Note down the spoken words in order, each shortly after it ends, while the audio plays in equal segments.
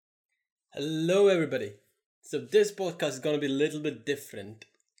Hello, everybody. So, this podcast is going to be a little bit different.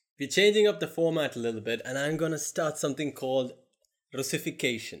 We're changing up the format a little bit, and I'm going to start something called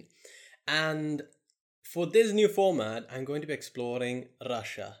Russification. And for this new format, I'm going to be exploring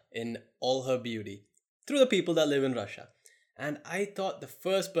Russia in all her beauty through the people that live in Russia. And I thought the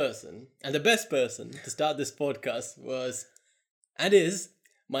first person and the best person to start this podcast was and is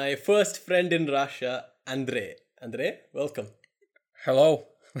my first friend in Russia, Andrei. Andrei, welcome. Hello.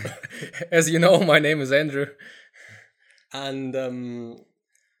 As you know, my name is Andrew. And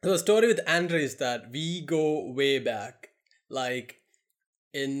the story with Andrei is that we go way back. Like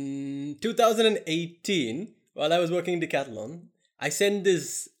in 2018, while I was working in Decathlon, I sent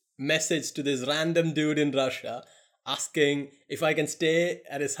this message to this random dude in Russia asking if I can stay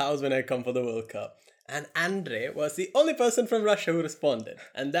at his house when I come for the World Cup. And Andrei was the only person from Russia who responded.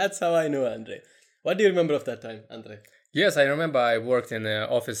 And that's how I know Andrei. What do you remember of that time, Andrei? Yes, I remember I worked in an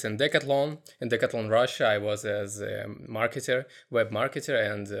office in Decathlon, Russia. I was as a marketer, web marketer,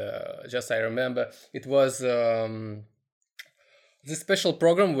 and just I remember it was this special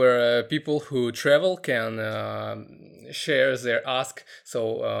program where people who travel can share their ask,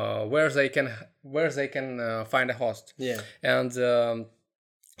 so where they can find a host. Yeah. And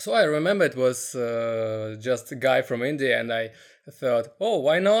so I remember it was just a guy from India, and I thought, oh,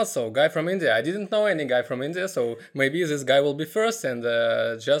 why not? So guy from India. I didn't know any guy from India, so maybe this guy will be first. And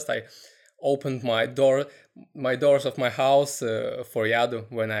just I opened my doors of my house for Yadu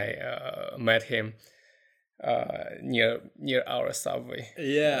when I met him near our subway.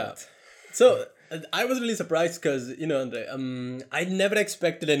 Yeah. So I was really surprised because, Andre, I never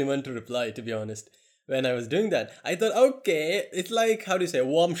expected anyone to reply, to be honest, when I was doing that. I thought, okay, it's like, how do you say,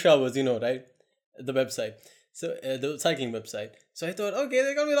 warm showers, right? The website. So the cycling website. So I thought, okay,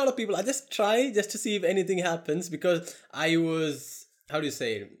 there are going to be a lot of people. I just try just to see if anything happens because I was, how do you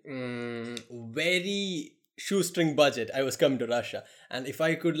say, very shoestring budget. I was coming to Russia, and if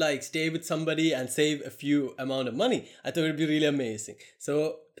I could like stay with somebody and save a few amount of money, I thought it'd be really amazing.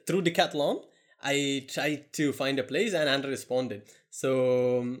 So through Decathlon, I tried to find a place, and Andrew responded.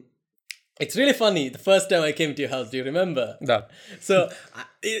 So it's really funny. The first time I came to your house, do you remember? No. So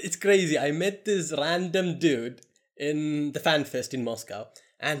it's crazy. I met this random dude in the Fan Fest in Moscow,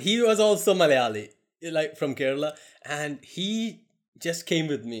 and he was also Malayali, like from Kerala, and he just came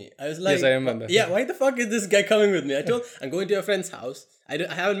with me. I was like, yes, I remember. Yeah, why the fuck is this guy coming with me? I told, I'm going to your friend's house. I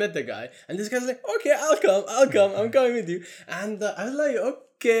haven't met the guy, and this guy's like, okay, I'll come, I'm coming with you. And I was like,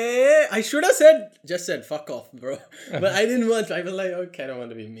 okay, I should have just said, fuck off, bro. But I didn't want to. I was like, okay, I don't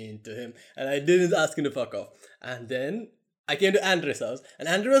want to be mean to him. And I didn't ask him to fuck off. And then I came to Andrew's house, and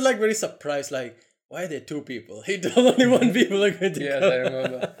Andrew was like very surprised, like, why are there two people? He told only one people are going to Yes, come. I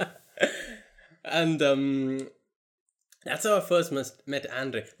remember. And that's how I first met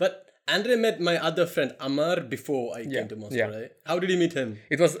Andre. But Andre met my other friend Amar before I came to Moscow, right? How did you meet him?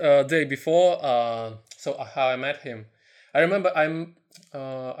 It was a day before. So how I met him. I remember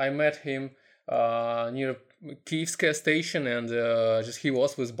I met him near Kievskaya station, and just he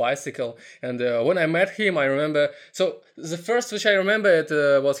was with bicycle. And when I met him, I remember. So the first which I remember it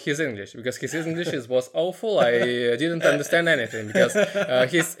was his English, because his English was awful. I didn't understand anything because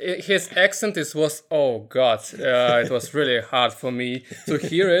his accent was, oh god, it was really hard for me to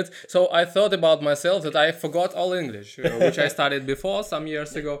hear it. So I thought about myself that I forgot all English, which I studied before some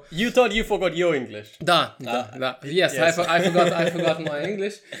years ago. You thought you forgot your English? Da. Yes, yes. I forgot my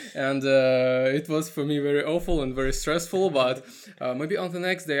English, and it was for me very awful and very stressful. But maybe on the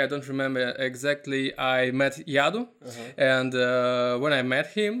next day, I don't remember exactly, I met Yadu, and when I met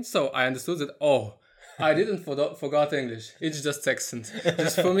him, so I understood that, oh, I didn't forgot English. It's just accent.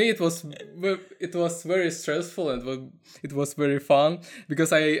 Just for me, it was very stressful, and it was very fun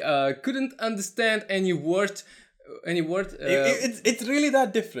because I couldn't understand any word. It's really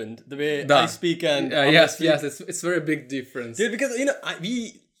that different the way I speak and yes, speak. yes, it's very big difference. Yeah, because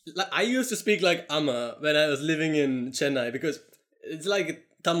I used to speak like Amma when I was living in Chennai, because it's like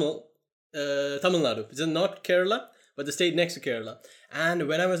Tamil Nadu. It's not Kerala, but the state next to Kerala. And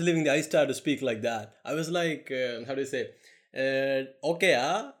when I was living there, I started to speak like that. I was like, how do you say?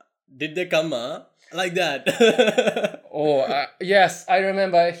 Okay, did they come? Like that. Yes, I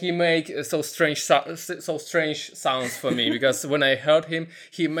remember he made so strange sounds for me, because when I heard him,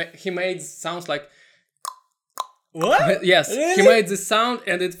 he made sounds like. What? Yes, Really? He made this sound,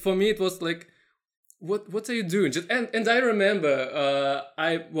 and for me it was like, what are you doing? And I remember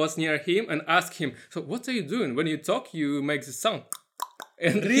I was near him and asked him, so what are you doing? When you talk, you make this sound.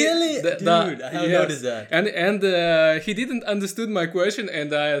 And Really? Dude, I haven't noticed that. And he didn't understood my question,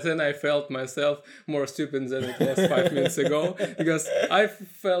 and then I felt myself more stupid than it was 5 minutes ago because I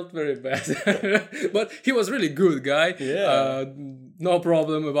felt very bad. But he was really good guy. Yeah. No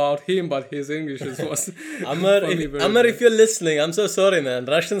problem about him, but his English was Amar, if you're listening, I'm so sorry, man.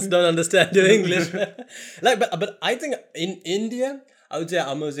 Russians don't understand your English. But I think in India, I would say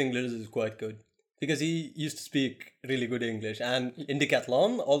Amar's English is quite good because he used to speak really good English, and in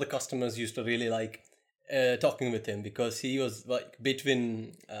Decathlon, all the customers used to really like talking with him because he was like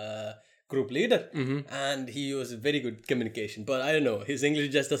between group leader and he was very good communication. But I don't know, his English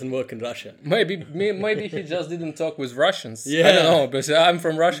just doesn't work in Russia. Maybe he just didn't talk with Russians. Yeah. I don't know, but I'm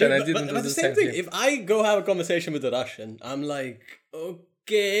from Russia and I didn't But the same understand thing, him. if I go have a conversation with a Russian, I'm like,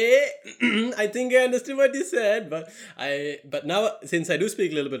 okay, I think I understood what you said, but now since I do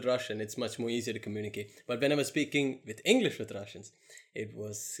speak a little bit Russian, it's much more easier to communicate. But when I was speaking with English with Russians, it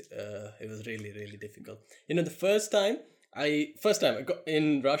was really, really difficult. You know, the first time I got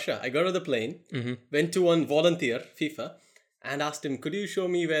in Russia, I got on the plane, went to one volunteer, FIFA, and asked him, could you show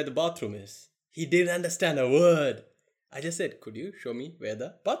me where the bathroom is? He didn't understand a word. I just said, could you show me where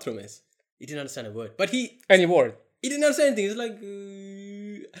the bathroom is? He didn't understand a word. But Any word? he didn't understand anything. He was like,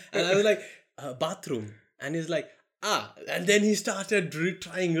 and I was like, bathroom. And he's like, and then he started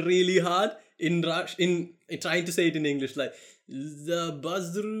trying really hard in trying to say it in English, like, the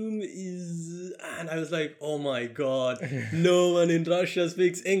bathroom is, and I was like, oh my god, no one in Russia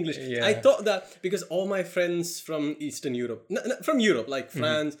speaks English. Yeah. I thought that because all my friends from Eastern Europe, from Europe, like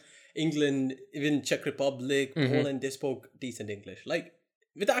France, England, even Czech Republic, Poland, they spoke decent English, like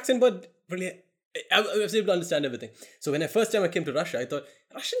with accent, but really I was able to understand everything. So when first time I came to Russia, I thought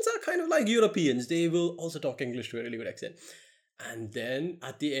Russians are kind of like Europeans, they will also talk English to a really good accent. And then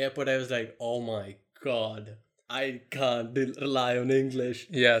at the airport I was like, oh my god, I can't rely on English.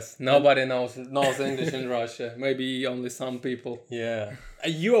 Yes, nobody knows English in Russia. Maybe only some people. Yeah.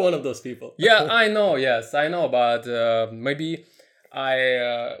 You are one of those people. Yeah, I know. Yes, I know. But maybe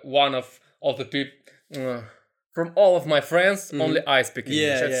one of the people from all of my friends, only I speak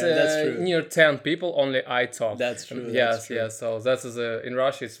English. Yeah, that's true. Near 10 people, only I talk. That's true. Yes. So that is in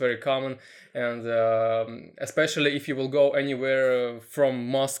Russia. It's very common, and especially if you will go anywhere from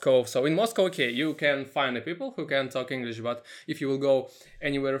Moscow. So in Moscow, okay, you can find the people who can talk English. But if you will go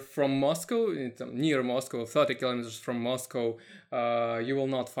anywhere from Moscow, near Moscow, 30 kilometers from Moscow, you will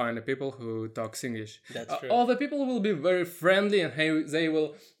not find the people who talks English. That's true. All the people will be very friendly, and they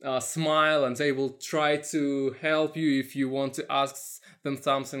will smile, and they will try to help you if you want to ask them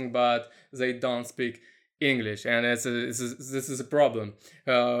something, but they don't speak English, and this is a problem.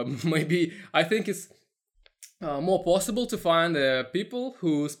 Maybe I think it's more possible to find people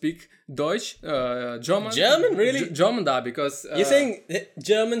who speak Deutsch, German. German, really? German, because You're saying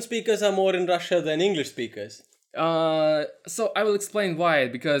German speakers are more in Russia than English speakers? So I will explain why.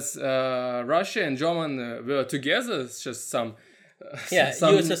 Because Russia and German were together. It's just some.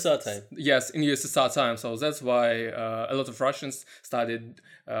 USSR time. Yes, in USSR time. So that's why a lot of Russians studied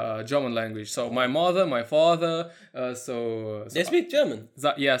German language. So my mother, my father, so they speak German.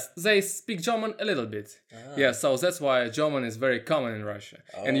 Yes, they speak German a little bit. Yeah, so that's why German is very common in Russia,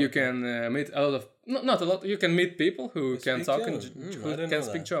 and you can meet a lot of not a lot. You can meet people who can talk and who can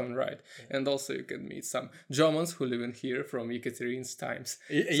speak German, right? Yeah. And also you can meet some Germans who live in here from Yekaterin's times.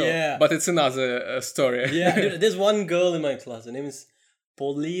 So, but it's another story. Yeah, there's one girl in my class. Her name is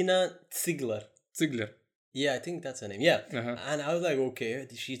Paulina Ziegler. Yeah, I think that's her name. Yeah. And I was like, okay,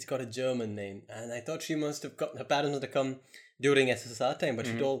 she's got a German name. And I thought she must have her parents must have come during SSR time, but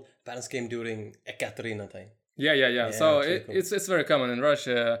she told parents came during Ekaterina time. Yeah. So it's very common in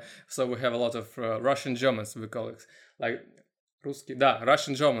Russia. So we have a lot of Russian Germans, we call it. Like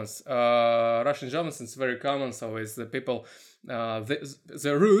Russian Germans. Russian Germans is very common. So it's the people,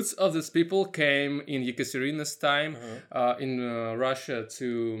 the roots of these people came in Yekaterina's time in Russia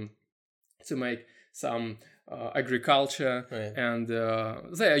to make some agriculture, right. And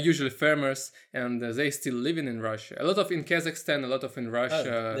they are usually farmers, and they still living in Russia. A lot of in Kazakhstan, a lot of in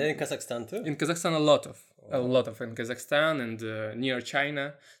Russia. They're in Kazakhstan too? In Kazakhstan, a lot of in Kazakhstan and near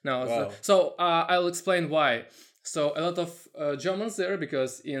China. Now, so I'll explain why. So a lot of Germans there,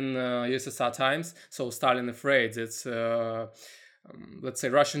 because in USSR times, so Stalin afraid that let's say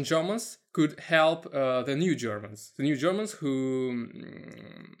Russian Germans could help the new Germans who.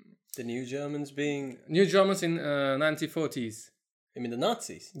 The New Germans being... New Germans in 1940s. You mean the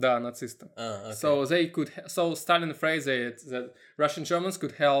Nazis? Да, нацисты. Okay. So they could... So Stalin phrased it that Russian Germans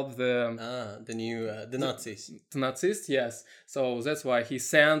could help the... the Nazis. The Nazis, yes. So that's why he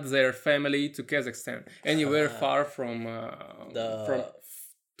sent their family to Kazakhstan. Anywhere far from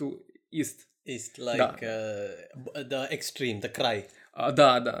to east. East, like the extreme, the край.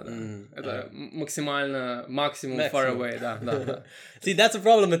 Да. Это максимально, maximum far away, да. See, that's a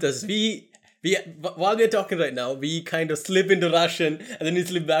problem with us. We while we're talking right now, we kind of slip into Russian and then we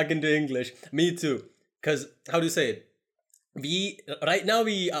slip back into English. Me too. Because, how do you say it? Right now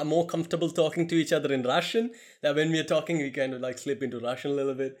we are more comfortable talking to each other in Russian. That when we are talking, we kind of like slip into Russian a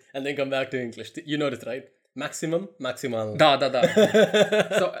little bit and then come back to English. You noticed, right? Maximum, maximal. Да.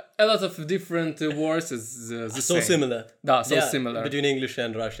 So a lot of different words is the So same. similar. Да, so similar. Between English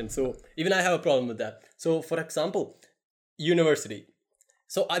and Russian. So even I have a problem with that. So for example, university.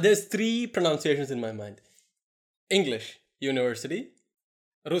 So there's 3 pronunciations in my mind. English, university.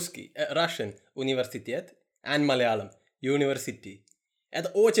 Russian, universitet. And Malayalam, university. And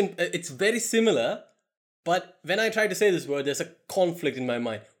it's very similar. But when I try to say this word, there's a conflict in my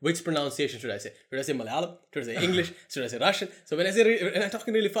mind. Which pronunciation should I say? Should I say Malayalam? Should I say English? Should I say Russian? So when I'm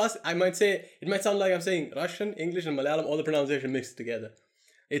talking really fast, I might say, it might sound like I'm saying Russian, English, and Malayalam, all the pronunciation mixed together.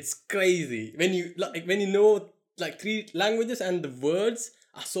 It's crazy. When you know like 3 languages and the words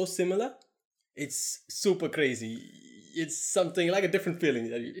are so similar, it's super crazy. It's something like a different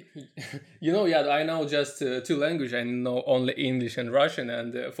feeling. I know just 2 languages. I know only English and Russian,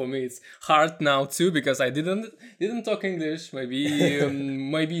 and for me it's hard now too because I didn't talk English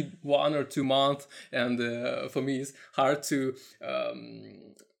maybe 1 or 2 months, and for me it's hard to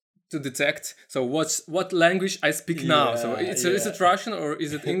detect. So what language I speak now? So is it Russian or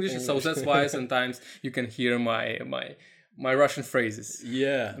is it English? So that's why sometimes you can hear my Russian phrases.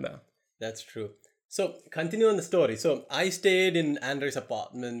 Yeah, that's true. So, continue on the story. So, I stayed in Andrei's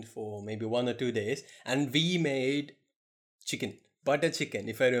apartment for maybe 1 or 2 days, and we made butter chicken,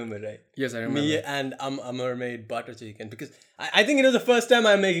 if I remember right. Yes, I remember. Me and Amar made butter chicken because I think it was the first time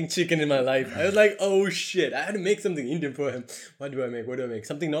I'm making chicken in my life. I was like, oh shit, I had to make something Indian for him. What do I make?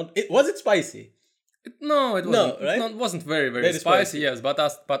 Something was it spicy? No, it wasn't. No, right? It wasn't very spicy. Yes, but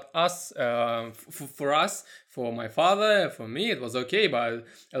for us, for my father, for me, it was okay. But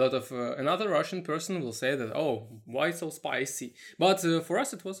a lot of another Russian person will say that, oh, why so spicy? But for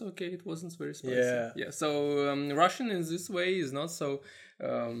us, it was okay. It wasn't very spicy. Yeah. So Russian in this way is not so.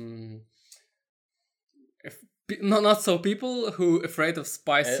 Not so people who afraid of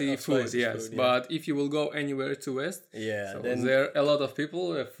spicy food, yes. Food, yeah. But if you will go anywhere to West, then there are a lot of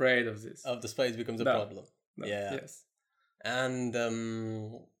people afraid of this. Of the spice becomes a problem. Yes. And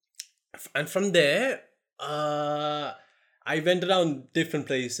from there, I went around different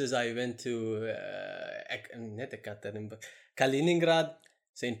places. I went to Kaliningrad,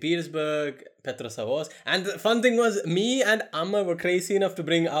 St. Petersburg, Petrozavodsk. And the fun thing was, me and Amma were crazy enough to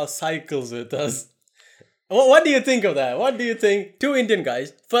bring our cycles with us. What do you think of that? What do you think? 2 Indian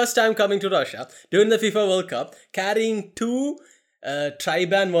guys, first time coming to Russia, during the FIFA World Cup, carrying 2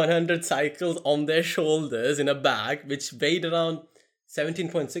 Triban 100 cycles on their shoulders in a bag, which weighed around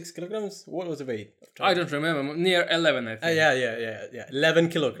 17.6 kilograms. What was the weight? I don't remember. Near 11, I think. Yeah. 11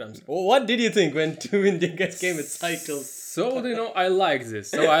 kilograms. What did you think when 2 Indian guys came with cycles? So, I like this.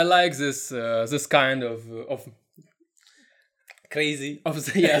 So, I like this kind of crazy.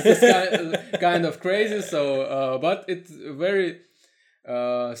 This kind of crazy. So, but it's very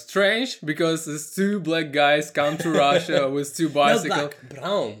strange because these 2 black guys come to Russia with 2 bicycles.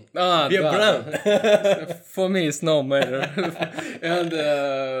 Brown. We are brown. For me, it's no matter. And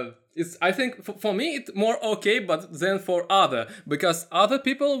it's. I think for me it's more okay, but then for because other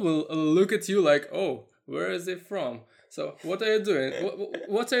people will look at you like, oh, where is it from? So what are you doing?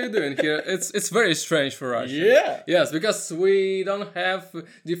 What are you doing here? It's very strange for Russia. Yeah. Yes, because we don't have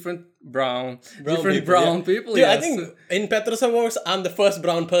different brown people. Dude, yes. I think in Petrozavodsk, I'm the first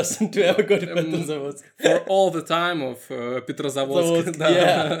brown person to ever go to Petrozavodsk. For all the time of Petrozavodsk.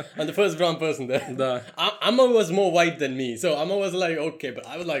 Yeah, I'm the first brown person there. Amma was more white than me, so Amma was like, okay, but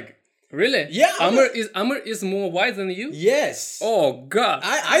I was like, really? Yeah. Amr is more white than you? Yes. Oh God.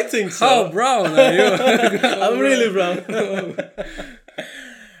 I think so. How brown are you? I'm really brown.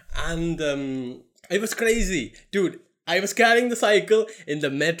 And it was crazy, dude. I was carrying the cycle in the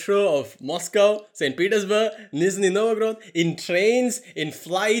metro of Moscow, St. Petersburg, Nizhny Novgorod, in trains, in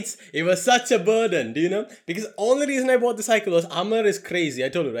flights. It was such a burden, do you know? Because the only reason I bought the cycle was Amar is crazy. I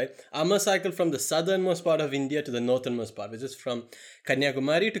told you, right? Amar cycled from the southernmost part of India to the northernmost part, which is from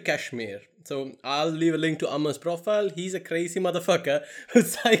Kanyakumari to Kashmir. So I'll leave a link to Amar's profile. He's a crazy motherfucker who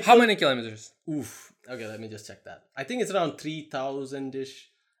cycled. How many kilometers? Oof. Okay, let me just check that. I think it's around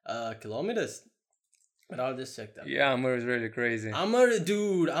 3,000-ish kilometers. But I'll just check that. Yeah, Amr is really crazy. Amr,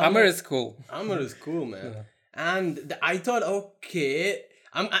 dude. Amr is cool. Amr is cool, man. Yeah. And I thought, okay.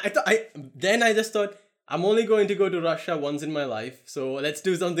 Then I just thought, I'm only going to go to Russia once in my life, so let's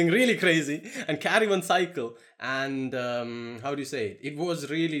do something really crazy and carry one cycle. And how do you say it? It was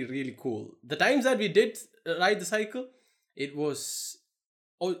really, really cool. The times that we did ride the cycle, it was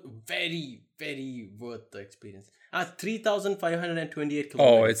very, very worth the experience. 3,528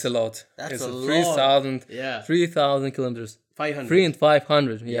 kilometers. Oh, it's a lot. That's it's a lot. 3,000. Yeah. 3,000 kilometers. 500. 3 and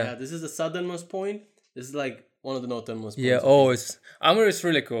 500. Yeah, Yeah. this is the southernmost point. This is like one of the northernmost points. Yeah. Oh, it's Amur is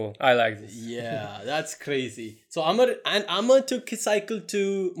really cool. I like this. Yeah, that's crazy. So Amar took his cycle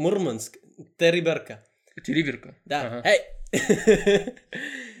to Murmansk, Tereberka. Tereberka. Hey,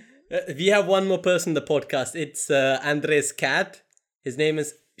 we have one more person in the podcast. It's Andres cat. His name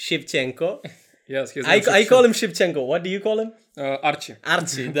is Shivchenko. Yes, his I call him Shivchenko. What do you call him? Archie.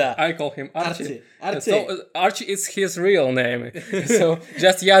 Archie. Da. I call him Archie. Archie. So Archie is his real name. So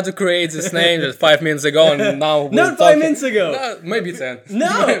just you had to create this name just 5 minutes ago, and now Not 5 minutes ago. No, maybe 10.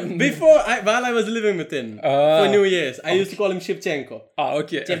 No, before while I was living with him for New Year's, I used to call him Shivchenko. Ah,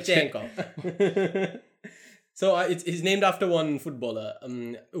 okay. Shevchenko. So he's named after one footballer,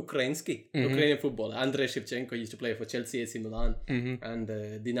 Ukrainian footballer. Andrei Shevchenko used to play for Chelsea, AC Milan, and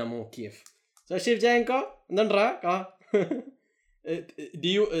Dynamo Kiev. So Shevchenko, do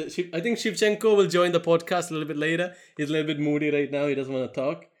you? I think Shevchenko will join the podcast a little bit later. He's a little bit moody right now. He doesn't want to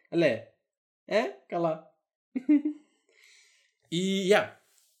talk. Kala. Yeah.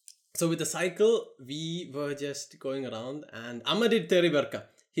 So with the cycle, we were just going around, and Amma did Tereberka.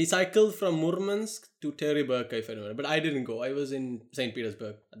 He cycled from Murmansk to Tereberka, if I remember. But I didn't go. I was in St.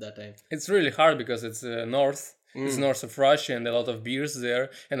 Petersburg at that time. It's really hard because it's north. It's north of Russia and a lot of beers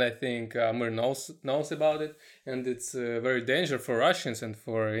there. And I think Amur knows about it. And it's very dangerous for Russians and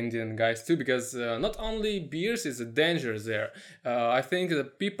for Indian guys too. Because not only beers is a danger there. I think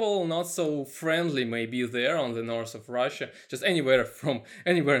that people not so friendly may be there on the north of Russia. Just anywhere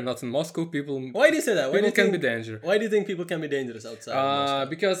not in Moscow, people... Why do you say that? People can be dangerous. Why do you think people can be dangerous outside of Moscow?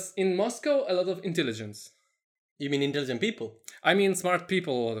 Because in Moscow, a lot of intelligence. You mean intelligent people? I mean smart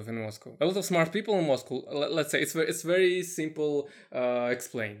people a lot of in Moscow. A lot of smart people in Moscow. Let's say it's very simple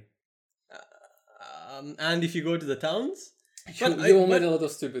explain. And if you go to the towns? You will meet a lot of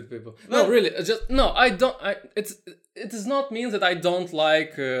stupid people. No, really, it does not mean that I don't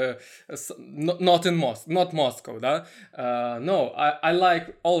like not Moscow. No, I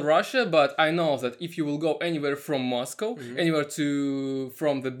like all Russia, but I know that if you will go anywhere from Moscow, anywhere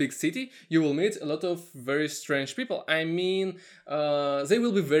from the big city, you will meet a lot of very strange people. I mean, they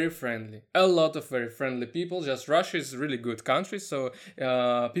will be very friendly. A lot of very friendly people. Just Russia is a really good country, so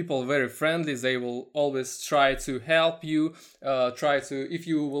people very friendly. They will always try to help you.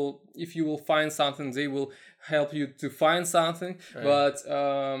 If you will find something, they will help you to find something. Right. But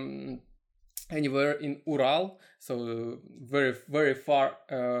anywhere in Ural, so very very far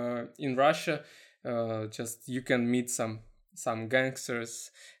in Russia, just you can meet some gangsters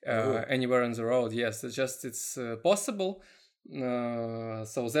anywhere on the road. Yes, it's possible.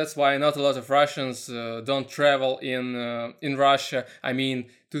 So that's why not a lot of Russians don't travel in Russia. I mean,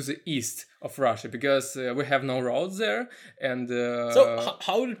 to the east of Russia, because we have no roads there. And so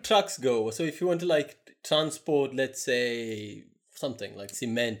how do trucks go? So if you want to like transport, let's say something like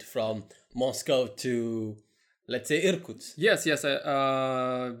cement from Moscow to, let's say, Irkutsk. Yes.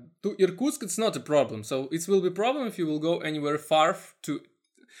 To Irkutsk, it's not a problem. So it will be a problem if you will go anywhere far to.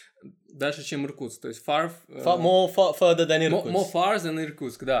 Дальше, чем Иркутск, то есть further than Irkutsk. More far than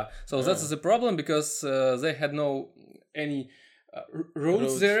Irkutsk, да. So that's the problem, because they had no any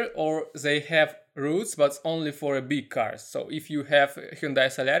roads there, or they have routes, but only for a big cars. So if you have Hyundai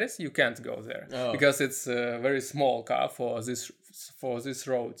Solaris, you can't go there because it's a very small car for this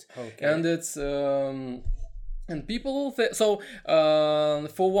road. Okay. And it's and people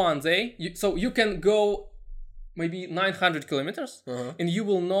for one day, you can go maybe 900 kilometers, and you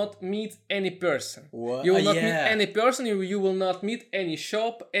will not meet any person. What? You will not meet any person. You will not meet any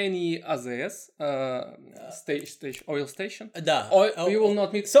shop, any AZS oil station. You will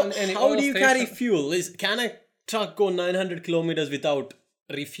not meet any. How do you station. carry fuel? Can a truck go 900 kilometers without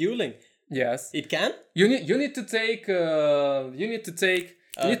refueling? Yes, it can. You need to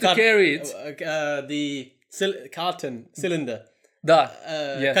carry it. The carton cylinder.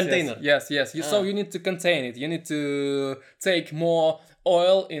 Container. Yes. So you need to contain it. You need to take more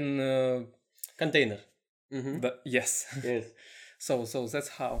oil in container. Yes. Yes. So that's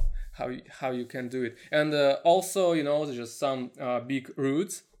how you can do it. And also, there's just some big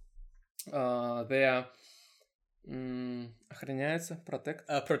routes. They are охраняются,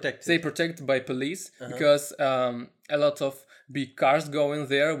 protected. They protected by police because a lot of big cars go in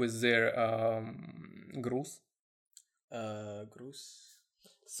there with their груз.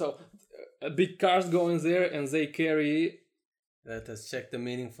 So big cars going there and they carry Let us check the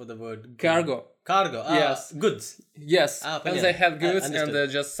meaning for the word cargo. Cargo. Yes. Goods. Yes, Ah, and yeah. they have goods, Understood.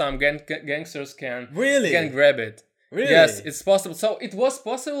 and just some gangsters can Really? grab it. Really? Yes, it's possible. So it was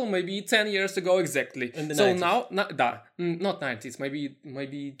possible maybe 10 years ago exactly. In the so 90s. now, not 90s,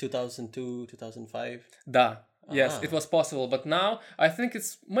 maybe 2002, 2005. da. Yes, Ah. it was possible, but now I think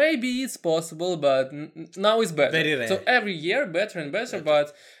it's possible, but now it's better. Very rare. So every year better and better, but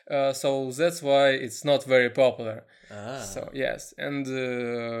so that's why it's not very popular. Ah. So yes, and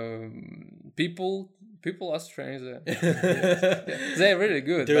people are strange. They're really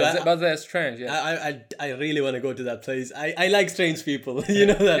good, Dude, but they're strange. Yeah. I really want to go to that place. I like strange people. You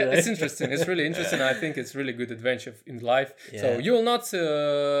know that, Yeah, right? it's interesting. It's really interesting. I think it's really good adventure in life. So Yeah. you will not,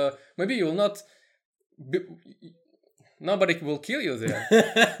 maybe you will not. Nobody will kill you there,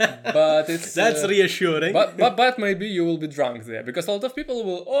 but it's That's reassuring. but maybe you will be drunk there because a lot of people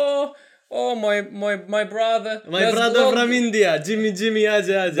will my brother My let's brother go- from India, Jimmy,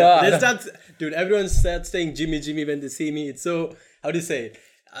 aja. Da, They da. start, dude, everyone starts saying Jimmy when they see me. It's so, how do you say it?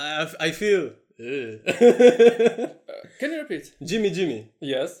 I feel, Can you repeat? Jimmy.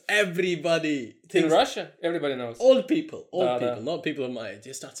 Yes. Everybody In thinks, Russia, everybody knows. old people, Da, da. not people of my age.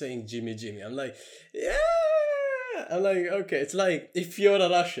 They start saying Jimmy. I'm like, yeah. I'm like, okay. It's like if you're a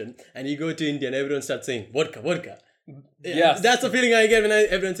Russian and you go to India and everyone starts saying vodka. Yeah, Yes. that's the feeling I get when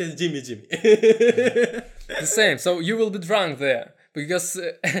everyone says Jimmy. The same. So you will be drunk there because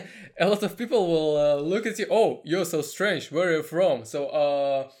a lot of people will look at you. Oh, you're so strange. Where are you from? So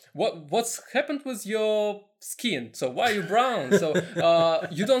what's happened with your skin? So why are you brown? So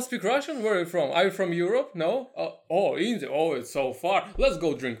you don't speak Russian? Where are you from? Are you from Europe? No. Oh, India. Oh, it's so far. Let's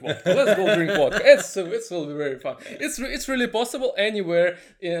go drink vodka. It will be very fun. It's really possible anywhere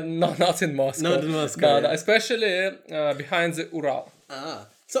not in Moscow. Not in Moscow, but yeah. especially behind the Ural.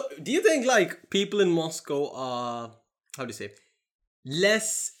 So do you think like people in Moscow are, how do you say,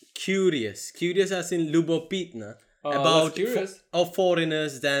 less curious as in Lubopitna about curious? of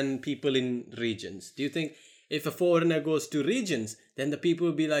foreigners than people in regions? Do you think if a foreigner goes to regions, then the people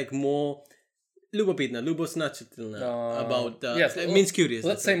will be like more Lubopitna, Lubosnachitlna about yes, it means curious.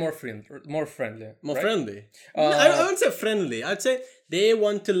 Let's say more friendly. More friendly. more right? friendly. I wouldn't say friendly. I'd say they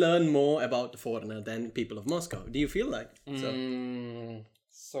want to learn more about the foreigner than people of Moscow. Do you feel like so?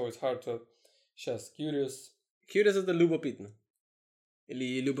 So it's hard to just curious. Curious as the Lubopitna.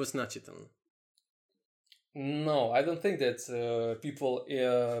 Или Lubosnachitlna. No, I don't think that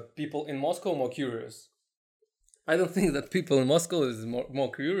people in Moscow are more curious. I don't think that people in Moscow is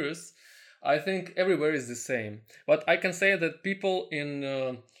more curious. I think everywhere is the same. But I can say that people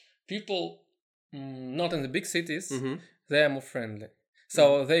not in the big cities, they are more friendly.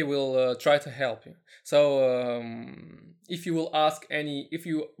 So they will try to help you. So if you will ask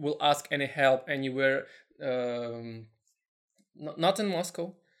any help anywhere, not in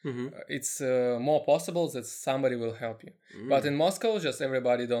Moscow, it's more possible that somebody will help you. But in Moscow, just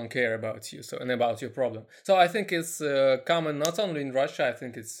everybody don't care about you and about your problem. So I think it's common not only in Russia. I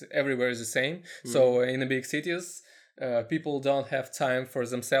think it's everywhere is the same. So in the big cities, people don't have time for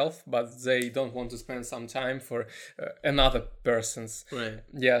themselves, but they don't want to spend some time for another person's. Right.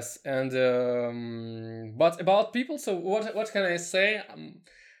 Yes, and but about people. So what can I say?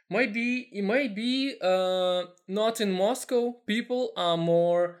 Maybe not in Moscow. People are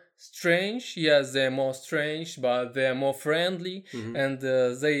more strange. Yes, they're more strange, but they're more friendly, and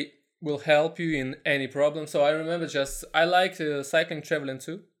they will help you in any problem. So I remember I like cycling, traveling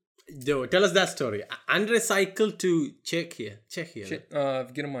too. Joe, tell us that story. Andre cycled to Czechia.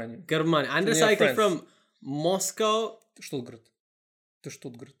 В Германию. Germany. Andre Near cycled France. from Moscow. Stuttgart.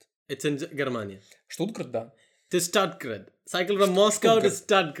 It's in Germany. Stuttgart, да. To Stuttgart. Cycled from Moscow to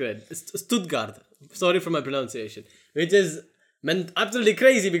Stuttgart. Sorry for my pronunciation. Which is absolutely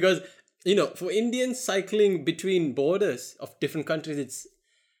crazy because, for Indians, cycling between borders of different countries, it's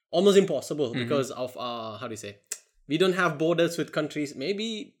almost impossible because of, how do you say, we don't have borders with countries.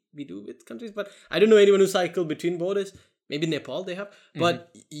 Maybe we do with countries, but I don't know anyone who cycle between borders. Maybe Nepal they have.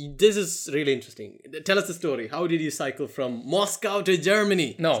 But this is really interesting. Tell us the story. How did you cycle from Moscow to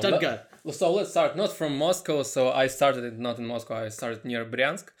Germany? No, Stuttgart. So let's start not from Moscow. So I started it not in Moscow. I started near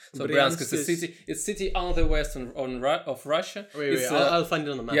Bryansk. So Bryansk is a city. It's city on the west of Russia. Wait, I'll find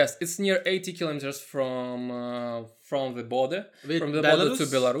it on the map. Yes, it's near 80 kilometers from the border, With from the border Belarus? to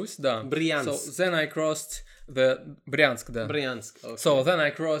Belarus. Да. Bryansk. So then I crossed the Bryansk. Да. Bryansk. Okay. So then I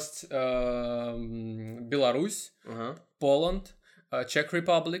crossed Belarus, Poland, Czech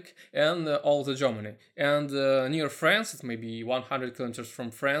Republic, and all the Germany. And near France, it's maybe 100 kilometers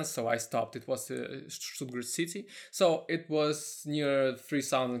from France, so I stopped. It was Stuttgart city, so it was near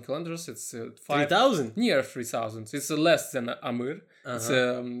 3,000 kilometers. It's 3,000? Near 3,000. It's less than Amur. It's,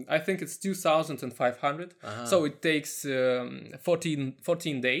 I think it's 2,500. So it takes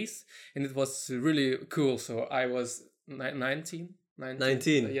 14 days, and it was really cool. So I was 19.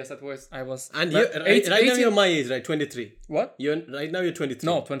 19. Yes, I was. And you, right now you're my age, right? 23. What? Right now you're 23.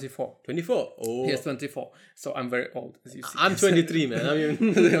 No, 24. 24? Oh. Yes, 24. So I'm very old, as you see. I'm 23, man.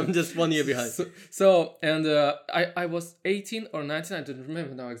 I'm just 1 year behind. So and I was 18 or 19. I don't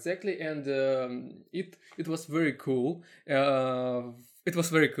remember now exactly. And it was very cool. It was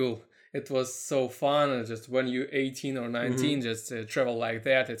very cool. It was so fun. Just when you're 18 or 19, just travel like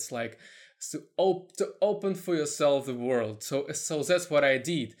that. It's like to open for yourself the world. So that's what I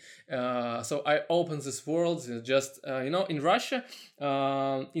did. So I opened this world just in Russia,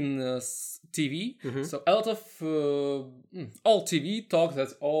 in TV. So a lot of all TV talk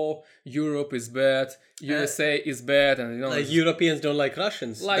that Europe is bad, USA is bad, and like Europeans don't like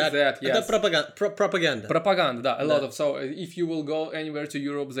Russians. Like that, yes. The propaganda. Propaganda, a lot of. So if you will go anywhere to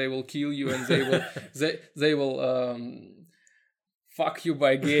Europe, they will kill you, and they will they will. Fuck you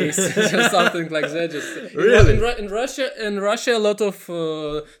by gays, something like that. Just really in Russia, a lot of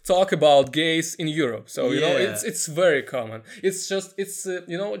talk about gays in Europe. So it's very common. It's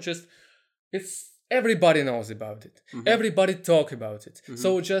everybody knows about it. Everybody talk about it.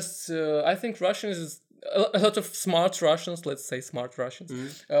 So just I think Russians is a lot of smart Russians. Let's say smart Russians.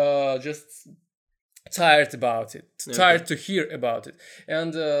 Just tired about it. Tired to hear about it.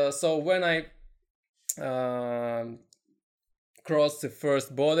 And so when I crossed the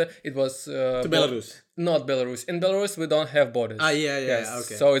first border, it was to Belarus. Not Belarus. In Belarus, we don't have borders.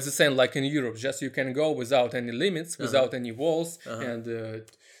 Okay. So it's the same like in Europe. Just you can go without any limits, without any walls, and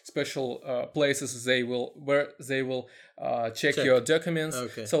special places where they will check your documents.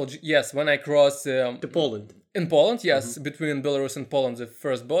 Okay. So yes, when I crossed to Poland. In Poland, yes, between Belarus and Poland, the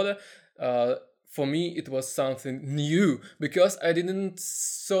first border. For me, it was something new because I didn't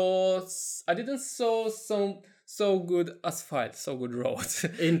saw so good asphalt, so good roads.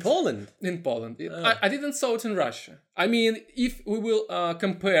 In Poland? In Poland. I didn't saw it in Russia. I mean, if we will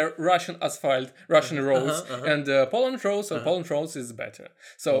compare Russian asphalt, Russian roads, and Poland roads, so Poland roads is better.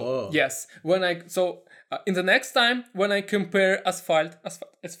 So, yes, in the next time, when I compare asphalt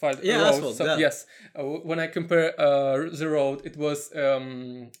roads, yes, when I compare the road, it was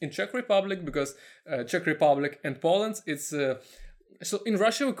in Czech Republic, because Czech Republic and Poland, it's... So in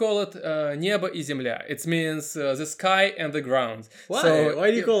Russia we call it "Небо и земля." It means the sky and the ground. Why? So,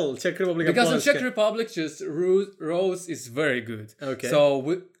 why do you call Czech Republic? Because in Czech Republic, just roads is very good. Okay.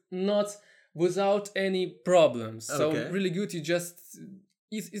 So not without any problems. So really good. You just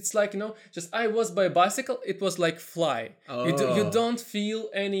it's like just I was by bicycle. It was like fly. You don't feel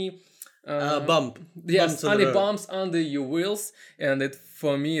any. Bump. Yes, only bumps under your wheels, and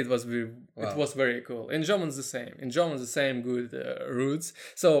for me it was very cool. In German's the same. In German's the same good routes.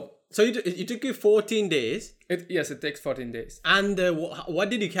 So it took you 14 days. It takes 14 days. And what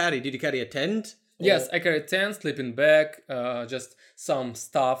did you carry? Did you carry a tent? Yes, I carried a tent, sleeping bag, just some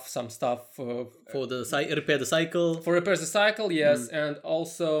stuff for repair the cycle. For repair the cycle, yes, and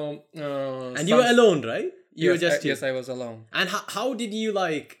also. And you were alone, right? Yes, I was alone. And how did you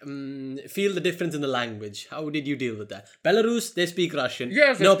feel the difference in the language? How did you deal with that? Belarus, they speak Russian.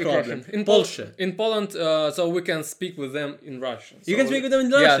 Yes, no problem. Russian. In Poland, so we can speak with them in Russian. You can speak with them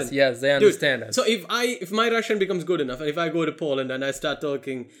in Russian? Yes, they understand us. So if my Russian becomes good enough, and if I go to Poland and I start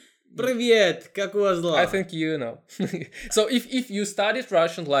talking, Привет, как у вас дела? I think you know. So if you studied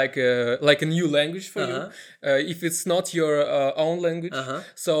Russian like a new language for you, if it's not your own language,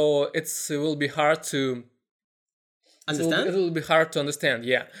 so it will be hard to understand. It will be hard to understand,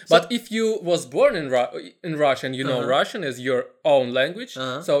 yeah. But if you was born in Russia and you know Russian as your own language,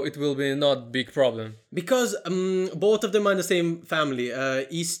 so it will be not big problem. Because both of them are the same family,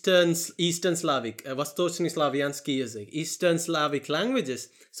 Eastern Slavic, Восточный славянский язык, Eastern Slavic languages.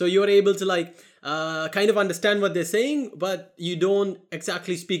 So you're able to kind of understand what they're saying, but you don't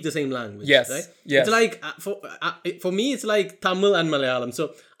exactly speak the same language. Yes, right? yes. It's like for me, it's like Tamil and Malayalam.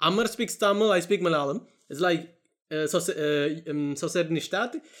 So Amar speaks Tamil, I speak Malayalam. It's like соседние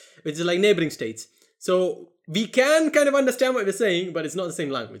штаты, which is like neighboring states. So we can kind of understand what we're saying, but it's not the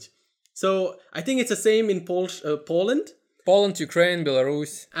same language. So I think it's the same in Poland. Poland, Ukraine,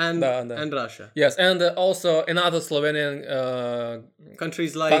 Belarus, and da, da. and Russia. Yes, and also in other Slovenian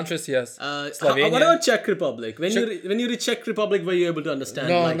Countries like countries. Yes, Slovenia. what about Czech Republic? When you reach Czech Republic, were you able to understand?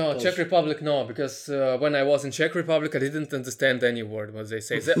 No, like, no, Polish? Czech Republic, no, because when I was in Czech Republic, I didn't understand any word what they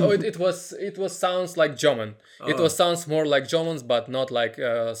say. It was sounds like German. It was sounds more like Germans, but not like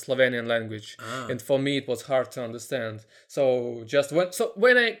Slovenian language. And for me, it was hard to understand. So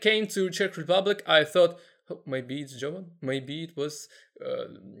when I came to Czech Republic, I thought maybe it's German. Maybe it was.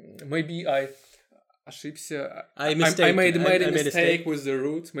 Maybe I. I made a mistake with the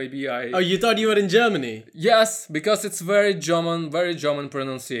root. Maybe I. Oh, you thought you were in Germany? Yes, because it's very German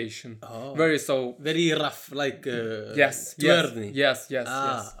pronunciation. Oh. Very rough, like yes.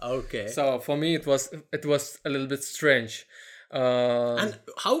 Okay. So for me, it was a little bit strange. And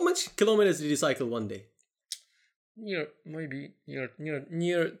how much kilometers did you cycle one day? Near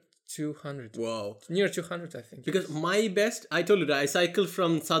 200. Wow. Near 200, I think. Because my best, I told you that I cycled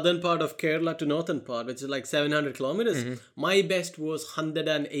from southern part of Kerala to northern part, which is like 700 kilometers. My best was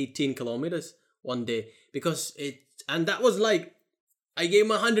 118 kilometers one day. And that was like, I gave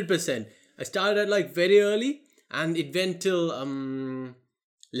my 100%. I started like very early and it went till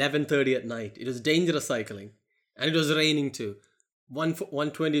 11:30 at night. It was dangerous cycling. And it was raining too.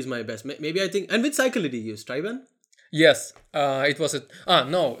 120 is my best. Maybe I think, and which cycle did you use? Triban? Yes, it was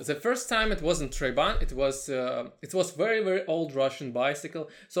no. The first time it wasn't Trayban. It was very very old Russian bicycle.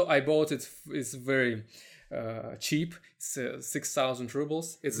 So I bought it. It's very cheap. It's 6,000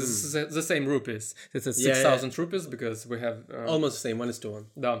 rubles. It's the same rupees. It's 6,000 rupees because we have almost the same 1:1.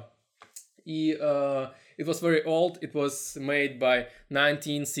 Да. It was very old. It was made by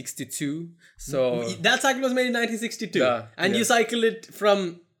 1962. So that cycle was made in 1962. And you cycled it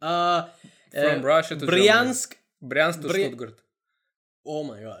from Russia to Bryansk. Bryansk to Stuttgart. Oh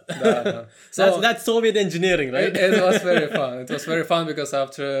my god. So that's Soviet engineering, right? It was very fun. It was very fun because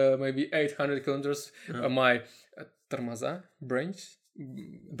after maybe 800 kilometers, my тормоза, brakes.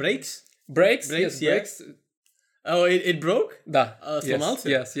 Oh, it broke? Да.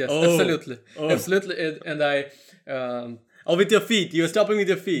 Yes. Oh. Absolutely. And I... with your feet. You were stopping with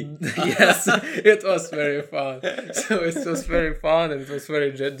your feet. Yes, it was very fun. So it was very fun and it was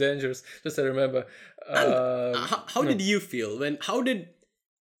very dangerous. Just I remember. How did you feel how did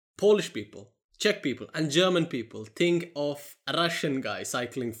Polish people, Czech people, and German people think of a Russian guy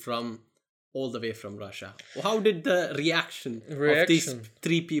cycling all the way from Russia? How did the reaction of these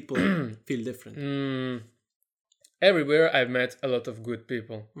three people feel different? Everywhere I've met a lot of good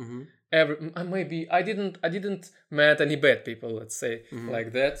people. Maybe I didn't met any bad people, let's say,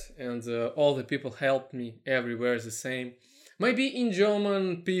 like that, and all the people helped me. Everywhere is the same. Maybe in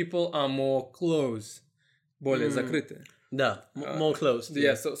German people are more close, более закрытые. Да, more close.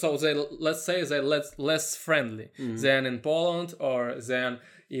 Yeah, so they, let's say they're less friendly than in Poland or than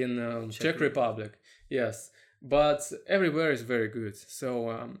in Czech Republic. Yes, but everywhere is very good. So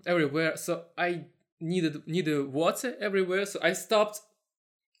everywhere. So I needed water everywhere. So I stopped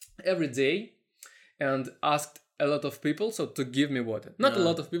every day and asked a lot of people to give me water. Not a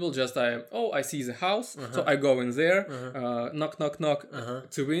lot of people, just I see the house, so I go in there, knock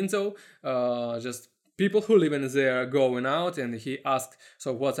to window, just people who live in there going out, and he asked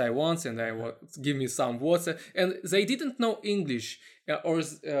what I want, and give me some water, and they didn't know English,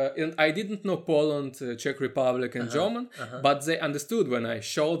 and I didn't know Poland, Czech Republic, and German, but they understood when I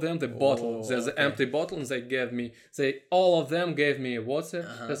showed them the bottle, the empty bottle, and all of them gave me water.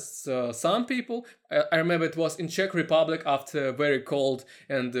 Just some people, I remember it was in Czech Republic after a very cold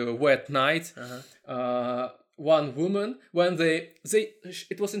and wet night. One woman, when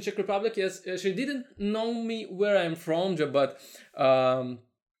it was in Czech Republic, yes, she didn't know me where I'm from, but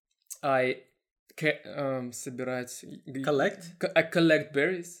I collect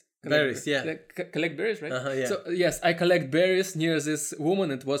berries. Berries, yeah. Collect berries, right? Yeah. So yes, I collect berries near this woman.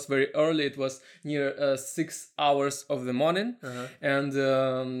 It was very early. It was near 6 hours of the morning,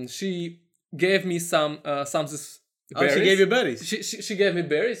 and she gave me some this. Berries. She gave you berries? She gave me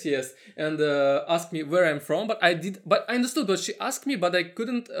berries, yes, and asked me where I'm from, but I understood what she asked me, but I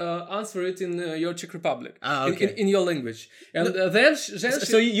couldn't answer it in your Czech Republic, in your language. And then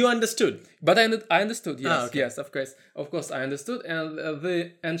so you understood? But I understood, yes, yes, of course I understood,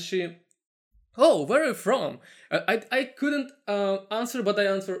 and she, where are you from? I couldn't answer, but I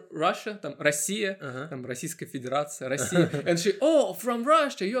answered Russia, Россия, Российская Федерация, Россия, and she, from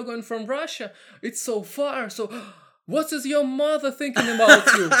Russia, you're going from Russia, it's so far, so... What is your mother thinking about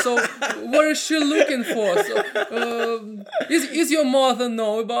you? So, what is she looking for? So, is your mother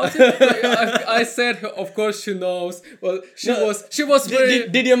know about it? I said, of course she knows. Well, she was very.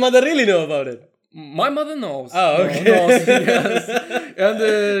 Did your mother really know about it? My mother knows. Oh, okay. Knows,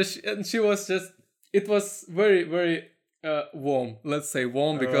 yes. And she was just. It was very, very warm. Let's say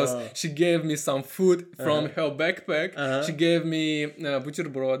warm because she gave me some food from her backpack. She gave me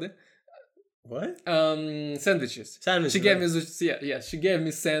бутерброды. What? Sandwiches. Sandwiches. She gave me she gave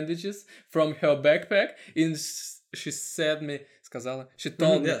me sandwiches from her backpack. And she said me, сказала. She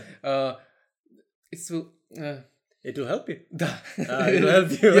told me, it will help you. Да. It will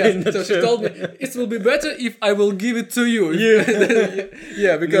help you. Yeah. So she told me it will be better if I will give it to you.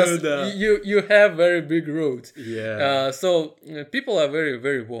 Yeah, because you have very big road. Yeah. So people are very,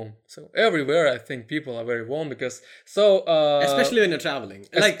 very warm. So everywhere I think people are very warm because especially when you're traveling.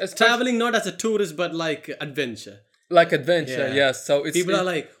 Traveling not as a tourist but like adventure. Like adventure, yes. So people are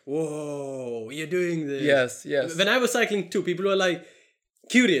like, whoa, you're doing this. Yes. When I was cycling too, people were like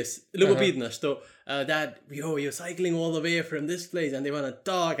curious. Любопытно, что that you're cycling all the way from this place, and they want to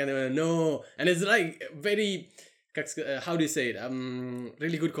talk and they want to know, and it's like very, how do you say it?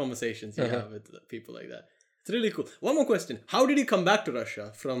 Really good conversations you have with people like that. It's really cool. One more question: how did you come back to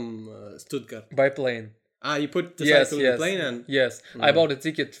Russia from Stuttgart? By plane. You put the cycle in the plane and... Yes, I bought a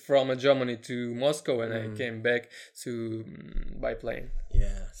ticket from Germany to Moscow and I came back to by plane.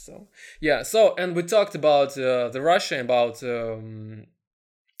 Yeah. So and we talked about the Russia, about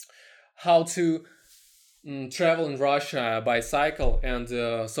how to travel in Russia by cycle, and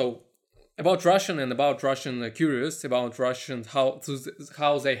so about Russian and about Russian curious about Russian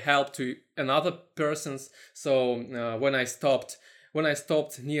how they help to another persons. So when I stopped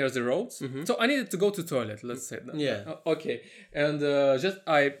near the roads, so I needed to go to toilet, let's say that. Yeah. Okay. And just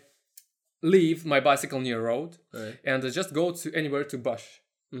I leave my bicycle near road, and just go to anywhere to bush.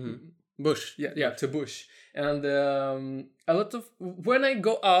 Bush. Yeah, to bush. And a lot of when I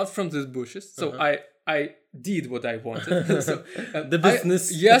go out from these bushes, so I did what I wanted. So the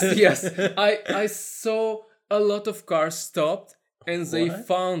business. Yes. I saw a lot of cars stopped. And they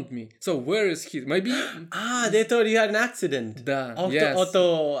found me. So where is he? Maybe... they thought you had an accident.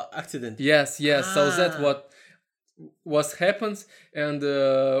 Auto accident. Yes. So that's what was happened. And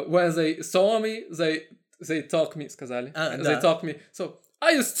when they saw me, they talked me, сказали. They talked me. So,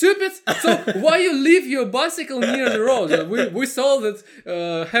 are you stupid? So why you leave your bicycle near the road? We saw that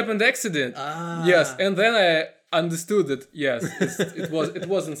happened accident. Yes. And then I understood that, yes, it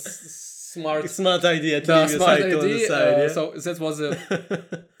wasn't... Smart idea to leave your cycle on the side. So that was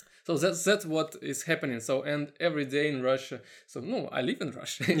so that's what is happening. So and every day in Russia. So no, I live in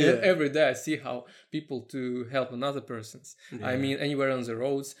Russia. Every day I see how people to help another persons. I mean anywhere on the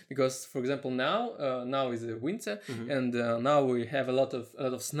roads, because for example now is the winter and now we have a lot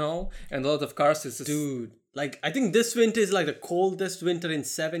of snow and a lot of cars. Dude. Like, I think this winter is like the coldest winter in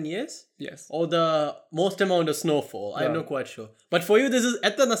 7 years. Yes. Or the most amount of snowfall. I'm not quite sure. But for you, this is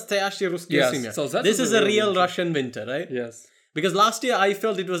это настоящий русский зима. So this is a real Russian winter, right? Yes. Because last year I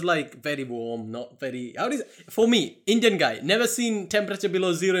felt it was like very warm, not very... For me, Indian guy, never seen temperature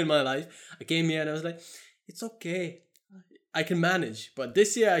below 0 in my life. I came here and I was like, it's okay. I can manage. But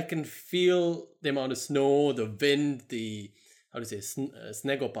this year I can feel the amount of snow, the wind, the... How do you say?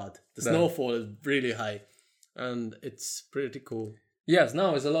 Snegopad. The snowfall is really high. And it's pretty cool. Yes,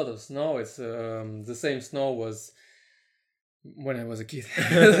 now it's a lot of snow. It's the same snow was when I was a kid.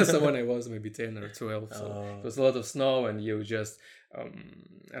 So when I was maybe 10 or 12. So it was a lot of snow and you just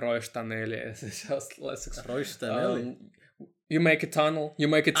роешь тоннели. You make a tunnel.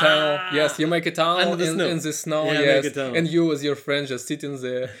 Yes, you make a tunnel in the snow. Yes, and you with your friend just sitting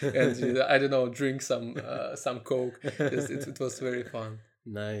there and I don't know, drink some Coke. Yes, it was very fun.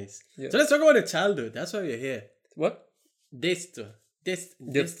 Nice. Yeah. So let's talk about your childhood. That's why we're here. What? Детство.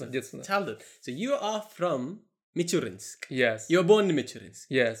 Детство. Childhood. So you are from Michurinsk. Yes. You were born in Michurinsk.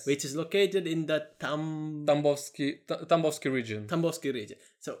 Yes. Which is located in the Tambovsky region. Tambovsky region.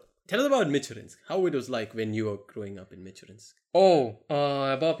 So tell us about Michurinsk. How it was like when you were growing up in Michurinsk.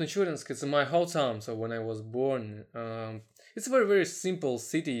 About Michurinsk, it's my hometown. So when I was born, it's a very, very simple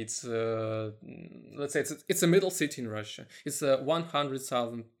city. It's let's say it's a middle city in Russia. It's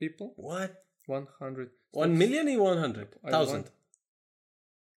 100,000 people. What? 100. 1 million or 100,000?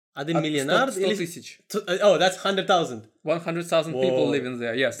 Один миллионер? 100 тысяч. Oh, that's 100,000. 100,000 people living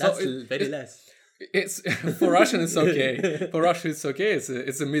there. Yes, that's very less. It's for Russian. It's okay. For Russia, it's okay.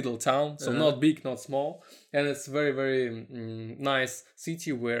 It's a middle town, so not big, not small, and it's very, very nice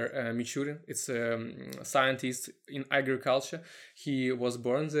city where Michurin. It's a scientist in agriculture. He was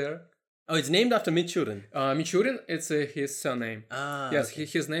born there. Oh, it's named after Michurin. Michurin. It's his surname. Yes, okay.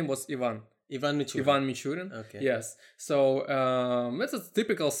 His name was Ivan. Ivan Michurin. Ivan Michurin. Okay. Yes. So it's a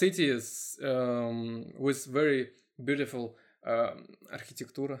typical city with very beautiful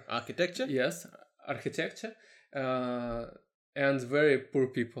architectura. Architecture? Yes, architecture, and very poor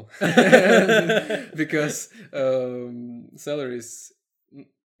people because salary is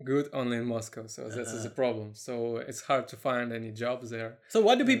good only in Moscow, so that's the problem. So it's hard to find any jobs there. So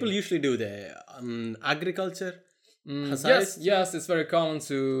what do people usually do there? Agriculture? Yes, it's very common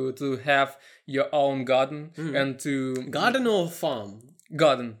to have your own garden and to Garden or farm?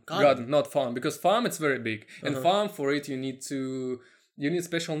 garden, not farm, because farm it's very big, and farm for it you need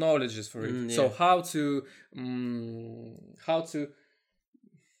special knowledges for it. So how to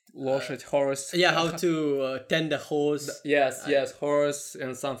lошадь, horse. Yeah, how to tend a horse. Yes, horse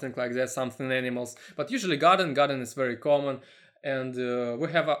and something like that, something animals. But usually garden is very common, and we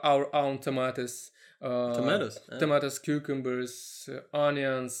have our own tomatoes. Tomatoes, cucumbers,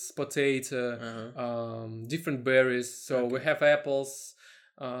 onions, potato, different berries. So we have apples.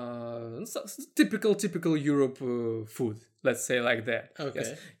 Typical Europe food. Let's say like that. Okay.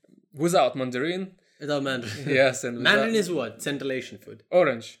 Yes. Without mandarin. Without Mandarin. Yes, and Mandarin is what? Central Asian food.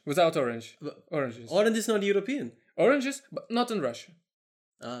 Orange. Without orange. Oranges. Orange is not European. Oranges, but not in Russia.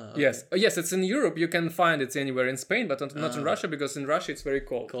 Ah, okay. Yes, it's in Europe. You can find it anywhere in Spain, but not in Russia, because in Russia it's very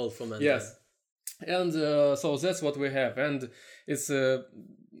cold. Cold for Mandarin. Yes, and so that's what we have, and it's so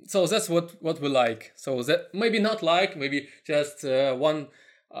that's what we like. So that maybe not like, maybe just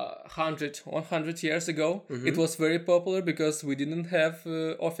 100 years ago, it was very popular because we didn't have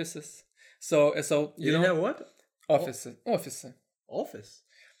offices. So You know what? Office. Office.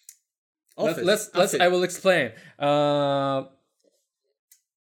 Let's. I will explain.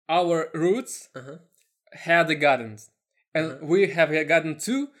 Our roots had the gardens, and we have a garden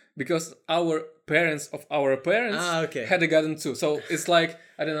too because our parents had a garden too. So it's like,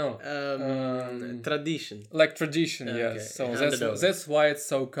 I don't know, tradition. like tradition. Okay. Yes. So Handed over. that's why it's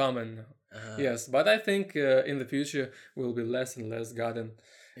so common. Yes, but I think in the future will be less and less garden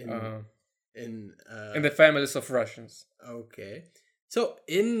In in the families of Russians. Okay. So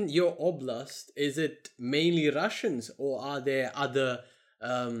in your oblast, is it mainly Russians or are there other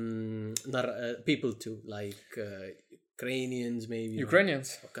people too, like Ukrainians maybe?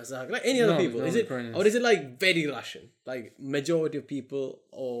 Ukrainians. Or Kazakh, like any other people? No, Is it, Ukrainians. or is it like very Russian? Like majority of people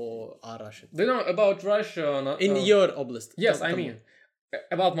or are Russian? They know about Russia. In your oblast? Yes, Tell I me. mean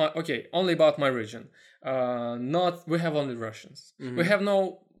about only about my region. We have only Russians. We have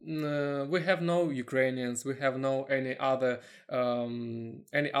no Ukrainians. We have no any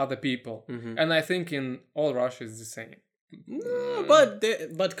other people. And I think in all Russia is the same. No, but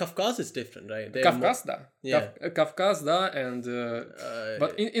Kafkas is different, right? They're Kafkas, da. Yeah. Kafkas, da, and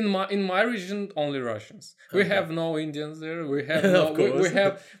but in my region only Russians. We have no Indians there. We have no Of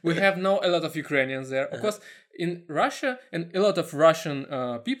course. we have no a lot of Ukrainians there. Of course, in Russia and a lot of Russian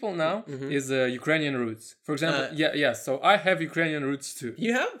people now is Ukrainian roots. For example, yes. So I have Ukrainian roots too.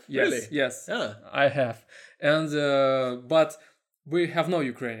 You have? Yes, Really? yes, Ah. I have, and but we have no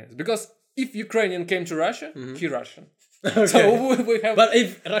Ukrainians because if Ukrainian came to Russia, he Russian. Okay. So we have But if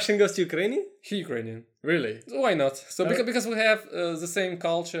Russian goes to Ukrainian? he Ukrainian. Really? So why not? So because we have the same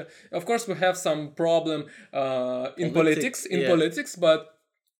culture. Of course, we have some problem in politics. yeah. Politics, but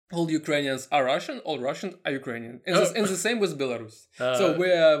all Ukrainians are Russian. All Russians are Ukrainian, and the same with Belarus. So we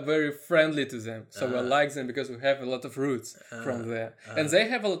are very friendly to them. So we like them because we have a lot of roots from there, and they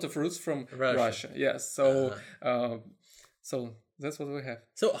have a lot of roots from Russia. Yes. So so that's what we have.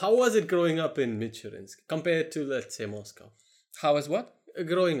 So how was it growing up in Michurinsk compared to, let's say, Moscow? How is what?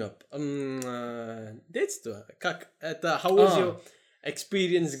 Growing up. Детство. How was your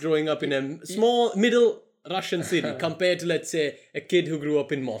experience growing up in a small, middle Russian city compared to, let's say, a kid who grew up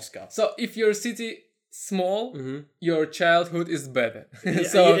in Moscow? So if your city small, your childhood is better.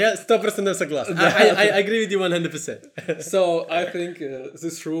 So, yeah, 100% согласен. I agree with you 100%. So I think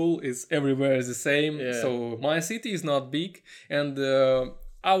this rule is everywhere the same. Yeah. So my city is not big, and in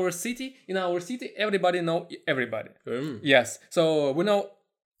our city, everybody know everybody. Yes. So we know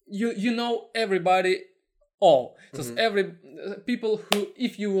you know everybody all. So every people who,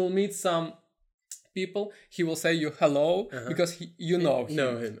 if you will meet some people, he will say you hello because you know him.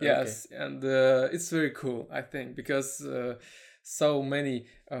 Know him, Yes, and it's very cool, I think, because so many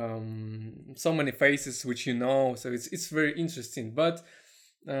faces which you know. So it's very interesting. But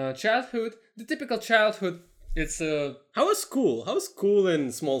childhood, the typical childhood, it's How was school? How was school in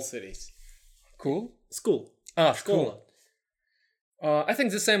small cities? cool. School. School. I think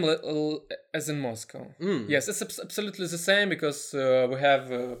the same as in Moscow. Yes, it's absolutely the same because we have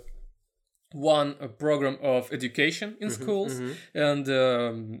one program of education in schools, and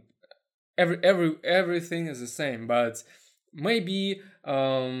everything is the same. But maybe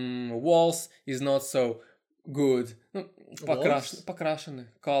walls is not so good. Покрашены,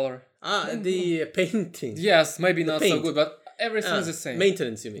 color. The painting. Yes, maybe not so paint. good, but everything is the same.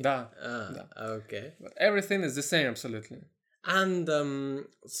 Maintenance, you mean? Да. Okay. But everything is the same, absolutely. And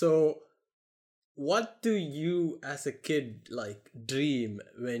so what do you as a kid like dream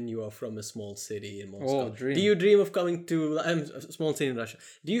when you are from a small city in Moscow? Dream. Do you dream of coming to a small city in Russia?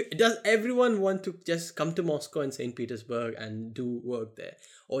 Does everyone want to just come to Moscow and St. Petersburg and do work there?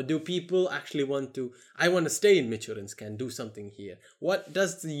 Or do people actually I want to stay in Michurinsk and do something here? What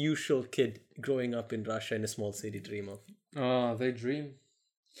does the usual kid growing up in Russia in a small city dream of? They dream.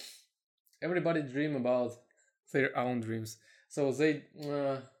 Everybody dream about their own dreams. So they...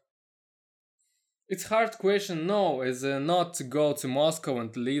 It's hard question. No, it's not to go to Moscow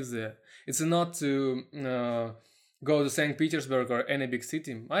and live there. It's not to go to St. Petersburg or any big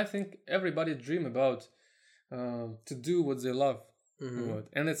city. I think everybody dream about to do what they love. Mm-hmm.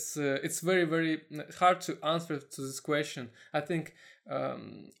 And it's very, very hard to answer to this question. I think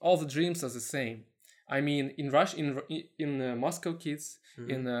all the dreams are the same. I mean, in Russia, in Moscow kids,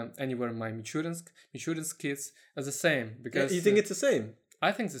 in anywhere my Michurinsk kids are the same. Because you think it's the same?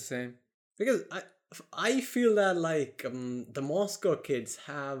 I think the same. Because I feel that like the Moscow kids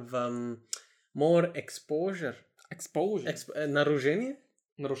have more exposure. Нарушение?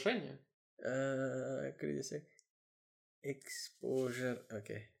 Нарушение? Could you say? Exposure.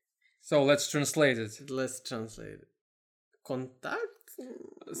 Okay. So let's translate it. Let's translate it. Contact?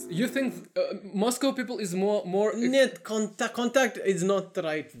 You think Moscow people is more... Нет, contact is not the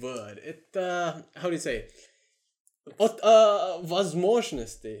right word. It, how do you say?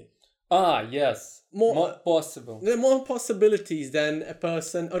 Возможности. Yes. More possible. There are more possibilities than a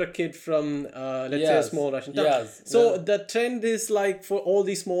person or a kid from, let's say, a small Russian town. Yes. So the trend is like for all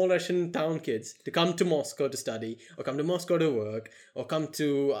these small Russian town kids to come to Moscow to study, or come to Moscow to work, or come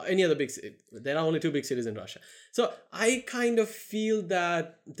to any other big city. There are only 2 big cities in Russia. So I kind of feel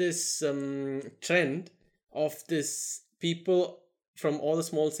that this trend of this people from all the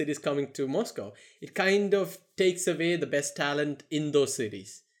small cities coming to Moscow, it kind of takes away the best talent in those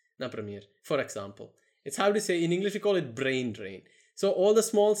cities. Например, for example, it's how to say, in English we call it brain drain. So all the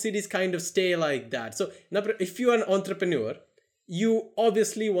small cities kind of stay like that. So if you are an entrepreneur, you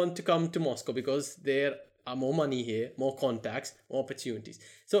obviously want to come to Moscow because there are more money here, more contacts, more opportunities.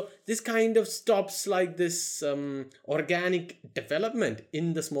 So this kind of stops like this organic development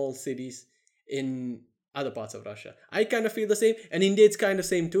in the small cities in other parts of Russia. I kind of feel the same, and India it's kind of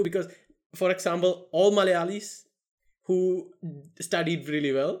same too, because for example, all Malayalis who studied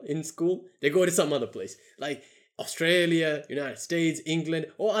really well in school, they go to some other place like Australia, United States, England,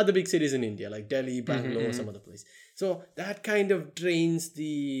 or other big cities in India like Delhi, Bangalore, some other place. So that kind of drains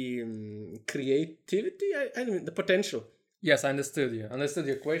the creativity, I mean the potential. Yes, I understood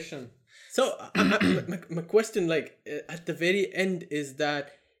your question. So my question, like at the very end, is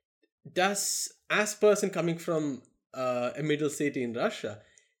that as person coming from a middle city in Russia,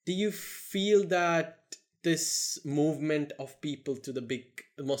 do you feel that this movement of people to the big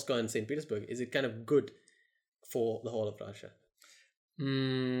Moscow and St. Petersburg, is it kind of good for the whole of Russia?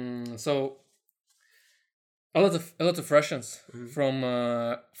 So a lot of Russians from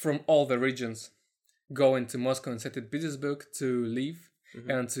all the regions go into Moscow and St. Petersburg to live,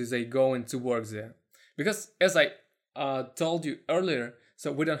 and they go into work there, because as I told you earlier,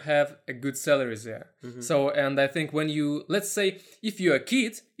 so we don't have a good salaries there. So, and I think when you, let's say, if you're a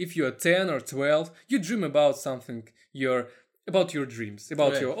kid, if you're 10 or 12, you dream about something, about your dreams,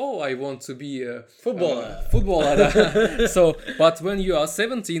 about I want to be a footballer. So, but when you are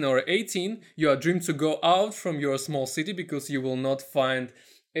 17 or 18, you are dream to go out from your small city because you will not find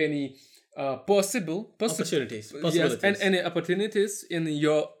any opportunities. Yes, and any opportunities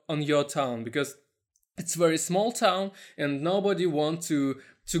on your town, because it's very small town and nobody want to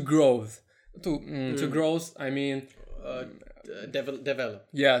grow. To grow, I mean develop.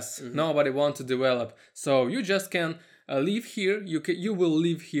 Yes, nobody want to develop. So you just can live here. You will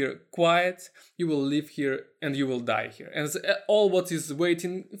live here quiet. You will live here and you will die here. And all what is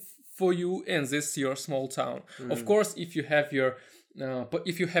waiting for you in this your small town. Of course, if you have your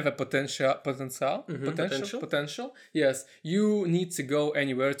if you have a potential, yes, you need to go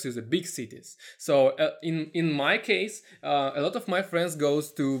anywhere to the big cities. So in my case, a lot of my friends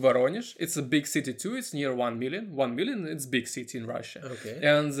goes to Voronezh. It's a big city too. It's near 1 million. 1 million. It's big city in Russia. Okay.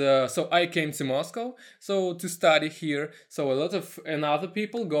 And so I came to Moscow to study here. So a lot of other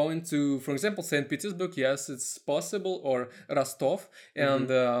people going to, for example, St. Petersburg. Yes, it's possible, or Rostov, and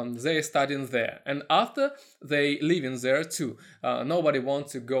they studying there. And after they live in there too. nobody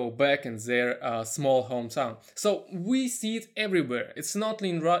wants to go back in their small hometown. So we see it everywhere. It's not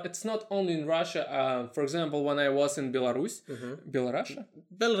only in Russia. For example, when I was in Belarus,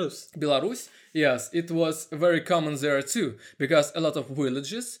 Belarus, yes, it was very common there too, because a lot of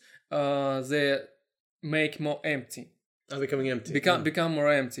villages they make more empty. Are becoming empty. Become more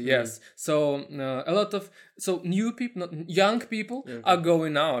empty, yes. So a lot of new people, young people are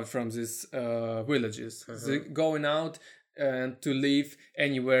going out from these villages. They're going out and to live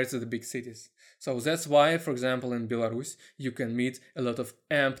anywhere to the big cities. So that's why, for example, in Belarus, you can meet a lot of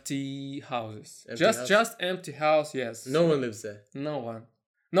empty houses. Just empty house, yes. No one lives there. No one.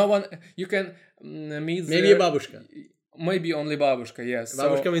 You can meet maybe a babushka. Maybe only babushka, yes.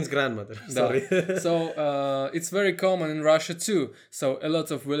 Babushka means grandmother. Sorry. So it's very common in Russia too. So a lot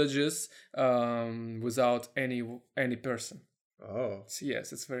of villages without any person. Oh. So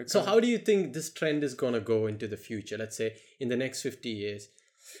yes, it's very common. So how do you think this trend is going to go into the future? Let's say in the next 50 years.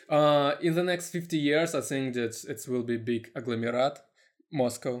 In the next 50 years, I think that it will be big agglomerate.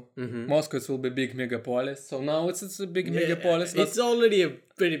 Moscow. Moscow, it will be big megapolis. So now it's a big megapolis. It's already a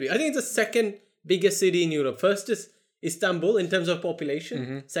pretty big. I think it's the second biggest city in Europe. First is Istanbul in terms of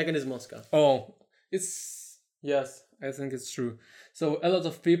population. Second is Moscow. Oh, yes, I think it's true. So a lot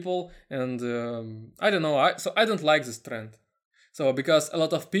of people, and I don't know. I don't like this trend. So because a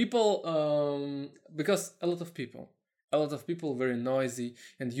lot of people, very noisy,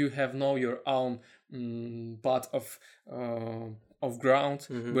 and you have your own part of ground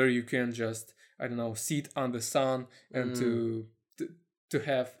where you can just, I don't know, sit on the sun and to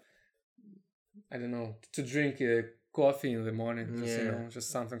have, I don't know, to drink coffee in the morning, just, just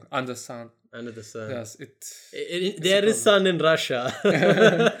something under sun. Under the sun. Yes, there is sun in Russia,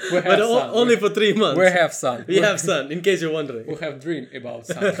 but sun. Only for 3 months. We have sun. We have sun, in case you're wondering. We have dream about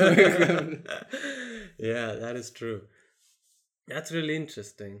sun. Yeah, that is true. That's really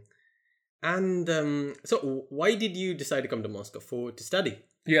interesting. And so, why did you decide to come to Moscow to study?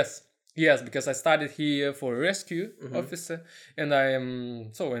 Yes, because I studied here for a rescue officer, and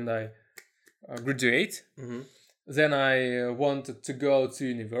I graduate. Then I wanted to go to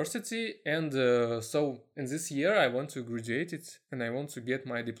university, and so in this year I want to graduate it, and I want to get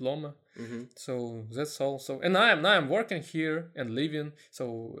my diploma. So that's all. So and now I'm working here and living.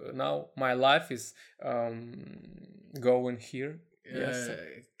 So now my life is going here. Yes,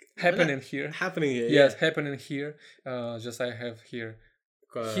 happening here. Happening here. Yes, happening here. Just I have here.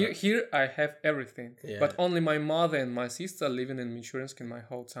 Here I have everything, but only my mother and my sister living in Michurinsk in my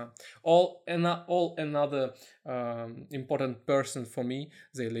hometown. All another important person for me,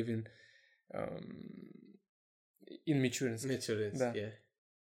 they live in Michurinsk. Michurinsk, yeah.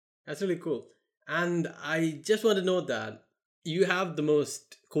 That's really cool. And I just want to know that you have the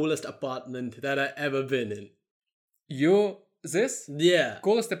most coolest apartment that I've ever been in. This? Yeah.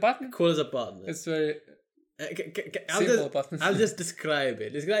 Coolest apartment? Coolest apartment. It's very... I'll just describe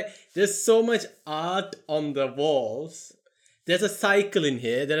it. There's so much art on the walls. There's a cycle in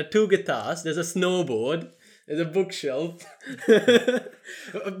here. There are 2 guitars. There's a snowboard. There's a bookshelf.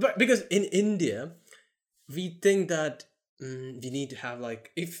 But because in India, we think that we need to have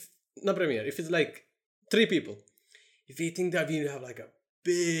if it's like 3 people, if we think that we need to have a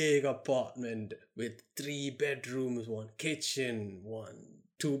big apartment with 3 bedrooms, 1 kitchen,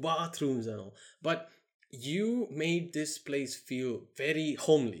 2 bathrooms and all. But you made this place feel very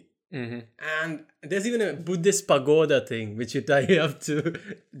homely. And there's even a Buddhist pagoda thing which you tie up to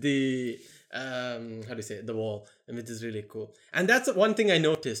the the wall, and which is really cool. And that's one thing I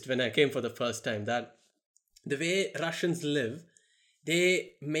noticed when I came for the first time, that the way Russians live,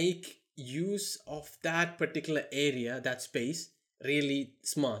 they make use of that particular area, that space, really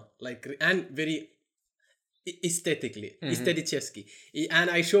smart, and very aesthetically, aestheticheski. And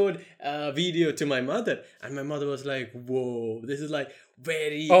I showed a video to my mother, and my mother was like, whoa, this is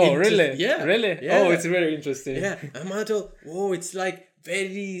very really? Yeah. Really? Yeah. Oh, it's very interesting. Yeah. And my mother told, whoa, it's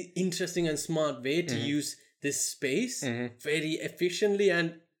very interesting and smart way to use this space very efficiently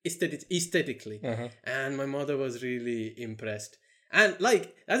and aesthetically. And my mother was really impressed. And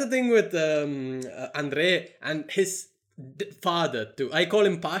that's the thing with Andrei and his father too. I call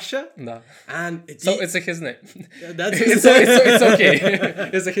him Pasha. No. And it's his name. That's it's okay.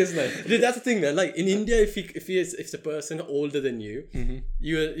 It's his name. Dude, that's the thing, man. In India, if it's a person older than you,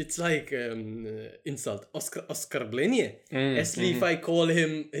 it's insult, oskarblenie. Especially if I call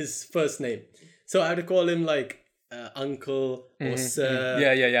him his first name, so I have to call him uncle or sir.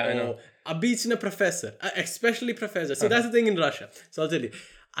 Yeah. I know. Обычно professor, especially professor. So that's the thing in Russia. So I'll tell you.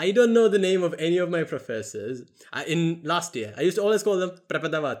 I don't know the name of any of my professors. In last year, I used to always call them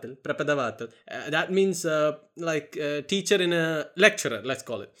Prepadavatl, Prepadavatl. That means teacher in a lecturer, let's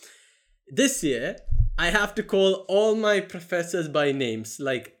call it. This year, I have to call all my professors by names,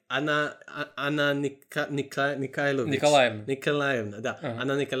 like Anna Nikolaevna, да.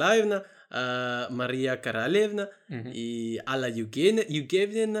 Anna Nikolaevna, Maria Karalevna, Alla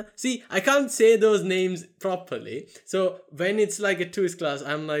Eugenievna. See, I can't say those names properly. So when it's like a tourist class,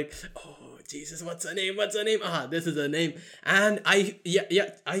 I'm like, oh Jesus, what's her name? This is her name. And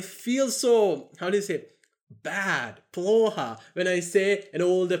I feel so, how do you say, bad, ploha, when I say an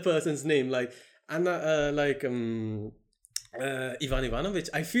older person's name, like Anna, Ivan Ivanovich.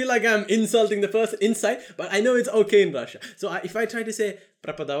 I feel like I'm insulting the person inside, but I know it's okay in Russia. So if I try to say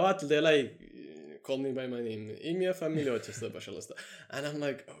Prepadavatl, they're like, call me by my name. Имя, фамилия, отчество, пожалуйста. And I'm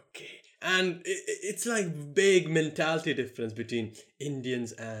like, okay. And it's like big mentality difference between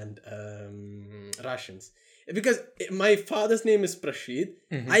Indians and Russians. Because my father's name is Prashid.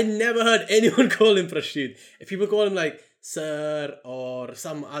 I never heard anyone call him Prashid. If people call him like sir or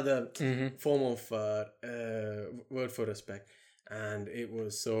some other form of word for respect. And it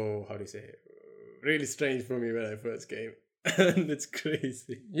was so, how do you say, really strange for me when I first came. And it's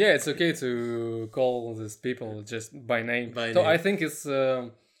crazy. Yeah, it's okay to call these people just by name. I think it's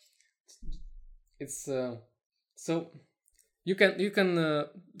so you can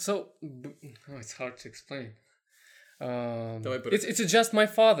it's hard to explain. It's just my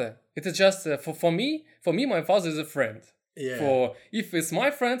father. It's just for me, my father is a friend. Yeah. If it's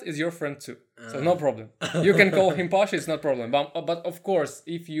my friend, it's your friend too. So no problem. You can call him Pasha. It's not problem. But of course,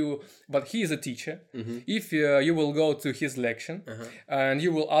 but he is a teacher. If you will go to his lecture and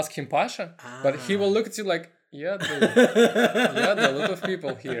you will ask him Pasha, but he will look at you like, there are a lot of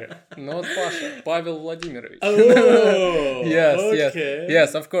people here. Not Pasha, Pavel Vladimirovich. Oh,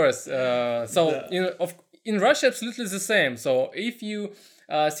 yes, of course. In Russia, absolutely the same. So if you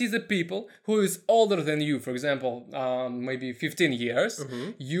see the people who is older than you, for example, maybe 15 years,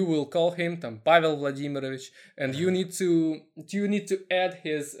 you will call him Pavel Vladimirovich, and you need to add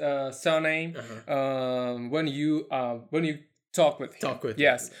his surname when you talk with him.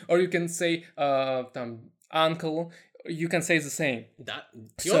 Yes, or you can say uncle. You can say the same.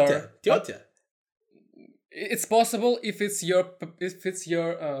 Tётя. It's possible if it's your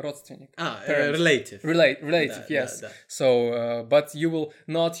родственник. Relative. Relative, yes. So, but you will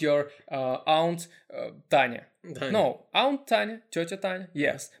not your aunt Tanya. No, aunt Tanya, tетя Tanya,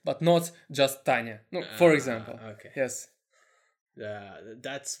 yes, but not just Tanya. No, for example. Okay. Yes.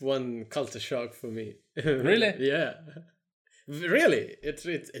 That's one culture shock for me. Really? Yeah. Really, it's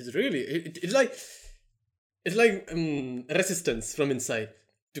like resistance from inside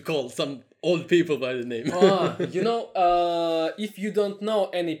to call some old people by the name. If you don't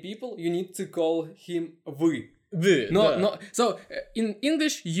know any people, you need to call him вы. No. So in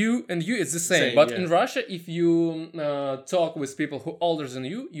English, you and you is the same. But in Russia, if you talk with people who older than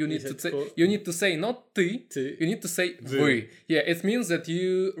you, you need to say not ты. You need to say вы. Yeah, it means that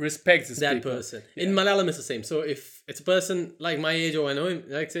you respect this that people. person. Yeah. In Malayalam, it's the same. So if it's a person like my age or I know him,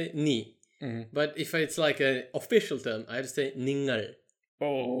 I like say ni. But if it's like an official term, I have to say ningal.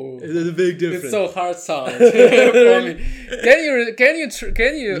 Oh, there's a big difference. It's so hard sound for me. Can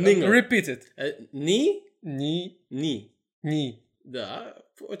you repeat it? Ni. Да,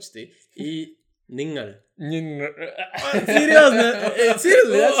 почти. И ningal.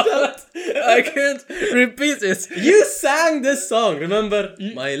 Seriously, that's not. I can't repeat it. You sang this song, remember?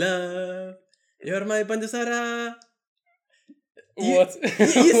 My love, you're my Pandasara. What?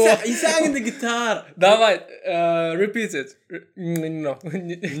 You sang in the guitar. Давай, repeat it. No.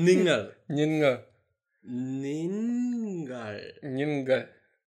 Ningal.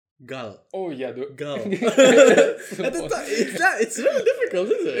 Gal. Oh yeah, Gal. It's really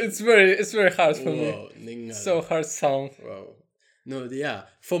difficult, isn't it? It's very hard for me. Ningal. So hard sound. Wow. No, yeah.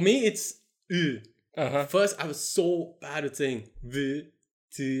 For me, it's First, I was so bad at saying v,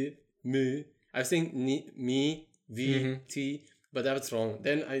 t, mu. I was saying ni, me, v, t, but that was wrong.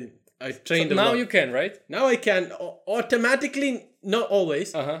 Then I trained. So now you can, right? Now I can automatically, not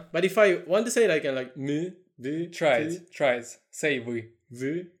always. But if I want to say it, I can like mu, v. Try it. Say v.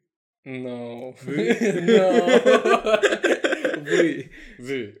 V. No. V. No. V.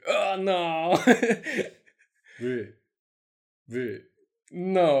 V. Oh no. V.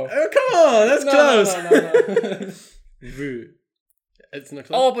 No. Oh, come on, that's close. No. V. It's not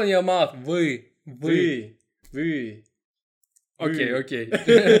close. Open your mouth. V. Okay.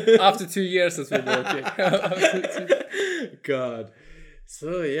 After 2 years, it will be okay. God.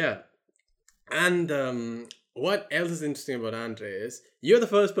 So yeah, and what else is interesting about Andre is you're the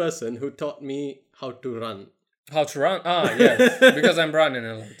first person who taught me how to run. How to run? Ah, yes, because I'm running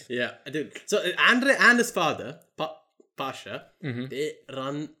a lot. Yeah, I did. So Andre and his father, Pasha, they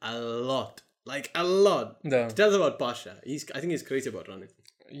run a lot. Like a lot. Yeah. Tell us about Pasha. I think he's crazy about running.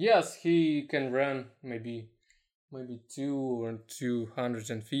 Yes, he can run maybe 2 or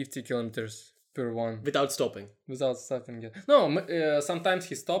 250 kilometers per one Without stopping. without stopping. No, sometimes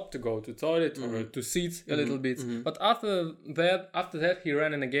he stopped to go to toilet or to sit a little bit. But after that he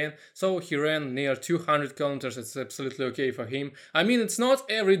ran in again. So he ran near 200 kilometers. It's absolutely okay for him. I mean, it's not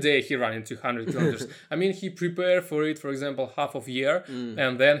every day he ran in 200 kilometers. I mean, he prepared for it, for example, half of year,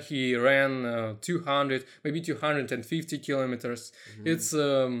 and then he ran 200, maybe 250 kilometers. It's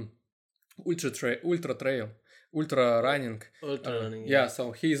ultra trail. Ultra running. Ultra running. Yeah,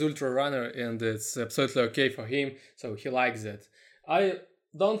 so he's ultra runner and it's absolutely okay for him. So he likes that. I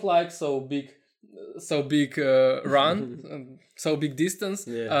don't like so big run, so big distance.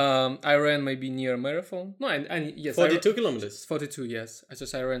 Yeah. I ran maybe near marathon. No, and yes, 42 kilometers. 42, yes.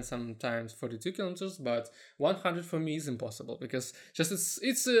 I ran sometimes 42 kilometers, but 100 for me is impossible because just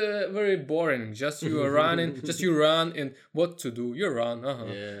it's very boring. Just you are running, just you run and what to do? You run.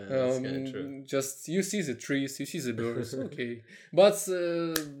 Yeah, that's kinda true. Just you see the trees, you see the birds, okay. But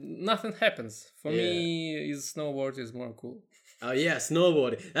nothing happens. For me, snowboard is more cool. Oh yeah,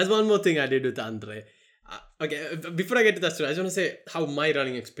 snowboarding. That's one more thing I did with Andre. Okay, before I get to that story, I just want to say how my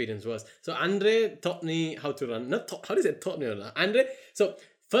running experience was. So Andre taught me how to run. How do you say taught me how to run? Andre, so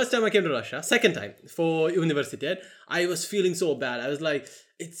first time I came to Russia, second time for university, I was feeling so bad. I was like,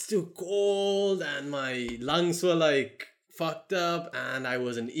 it's too cold and my lungs were like fucked up and I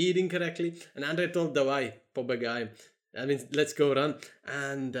wasn't eating correctly. And Andre told Dawai, Pobagai, I mean, let's go run.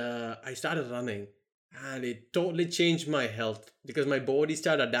 And I started running. And it totally changed my health because my body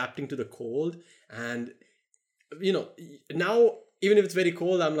started adapting to the cold. And, you know, now, even if it's very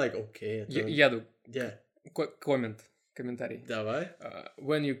cold, I'm like, okay. Yeah. Comment. Commentary. Давай.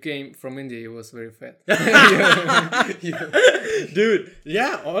 When you came from India, you was very fat. Dude,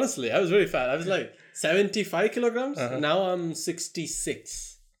 yeah, honestly, I was very fat. I was like 75 kilograms. Now I'm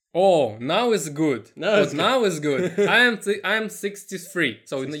 66. Oh, now it's good. Now it's good. I am 63.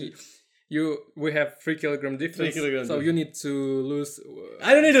 So we have 3 kilogram difference. So you need to lose.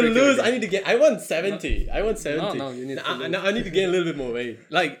 I don't need to lose. I need to get. I want 70. I want 70. No, you need to lose. I need to gain a little bit more weight.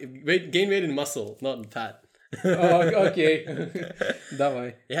 Like gain weight in muscle, not in fat. Oh, okay.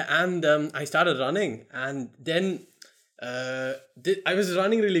 Давай. Yeah, and I started running, and then I was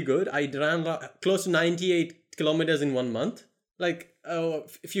running really good. I ran close to 98 kilometers in 1 month, like a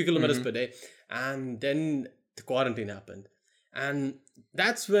few kilometers per day. And then the quarantine happened, and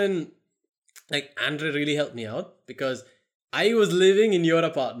that's when like Andre really helped me out because I was living in your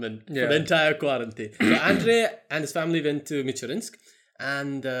apartment for the entire quarantine. So Andre and his family went to Michurinsk.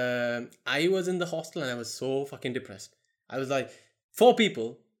 And I was in the hostel and I was so fucking depressed. I was like, 4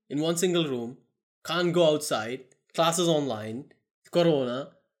 people in one single room, can't go outside, classes online,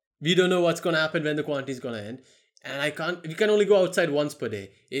 corona, we don't know what's going to happen when the quarantine is going to end. And we can only go outside once per day.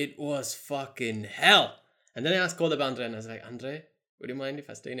 It was fucking hell. And then I asked called up Andre and I was like, Andre, would you mind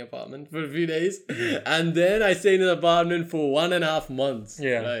if I stay in your apartment for a few days? And then I stayed in the apartment for 1.5 months.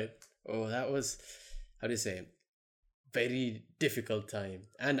 Yeah. Right. Oh, that was, how do you say, very difficult time.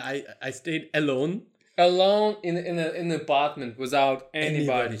 And I stayed alone in an apartment without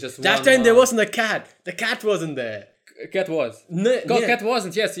anybody. Just that time there wasn't a cat. The cat wasn't there. Cat was. Cat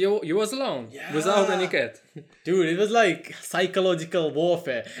wasn't. Yes, you was alone without any cat. Dude, it was like psychological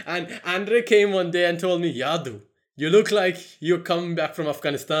warfare. And Andre came one day and told me, Yadu, you look like you're coming back from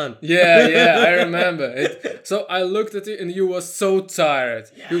Afghanistan. Yeah, I remember it. So I looked at you and you were so tired.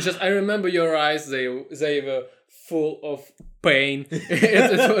 You I remember your eyes. They were full of pain.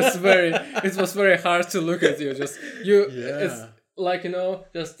 it was very hard to look at you. It's like,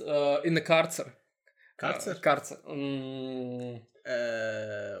 just in the karcer. Karcer.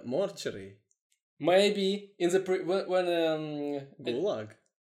 Mortuary. Maybe in the Gulag.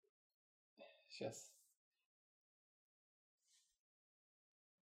 Yes.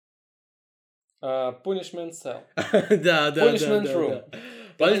 Punishment cell. Punishment room.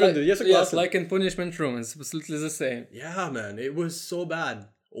 Yes, like in punishment room, it's absolutely the same. Yeah, man, it was so bad.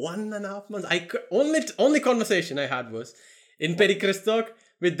 1.5 months. Only conversation I had was in Perikristok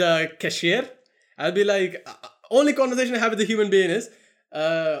with the cashier. I'll be like, only conversation I have with the human being is,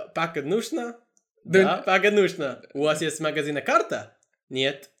 paket нужно? Да, paket нужно. У вас есть магазина карта?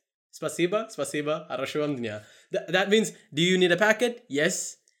 Нет. Спасибо, хорошего вам дня. That means, do you need a packet?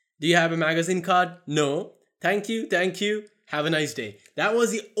 Yes. Do you have a magazine card? No. Thank you. have a nice day. That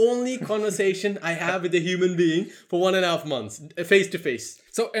was the only conversation I have with a human being for 1.5 months, face to face.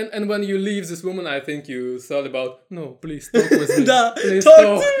 So and when you leave this woman, I think you thought about, no, please talk with me. Please talk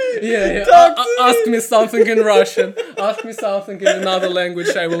to me. Yeah. Talk to ask me something in Russian. Ask me something in another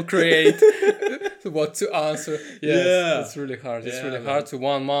language I will create. What to answer. Yes, Yeah. it's really hard. It's Yeah, really man. hard to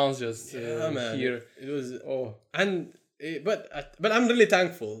 1 month just Man. here. It was but I'm really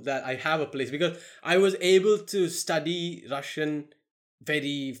thankful that I have a place, because I was able to study Russian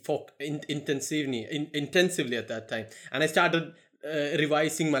very intensively at that time, and I started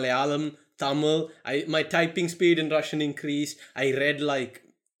revising Malayalam, Tamil. My typing speed in Russian increased. I read like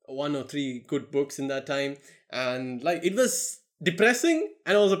 1 or 3 good books in that time, and like it was depressing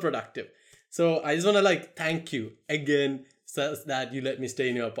and also productive. So I just want to like thank you again, so that you let me stay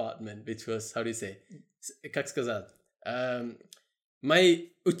in your apartment, which was, how do you say, как сказать, my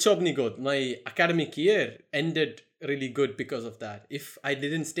учебный год, my academic year ended really good because of that. If I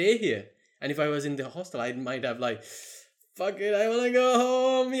didn't stay here, and if I was in the hostel, I might have like, fuck it, I want to go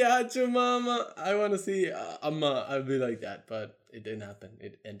home, yeah, to mama, I want to see Amma. I'll be like that, but it didn't happen.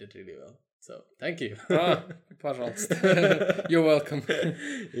 It ended really well. So thank you. Пожалуйста. You're welcome.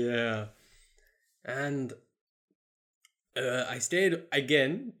 Yeah. And I stayed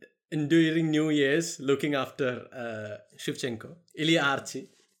again during New Year's looking after Shevchenko, Ilya Archie.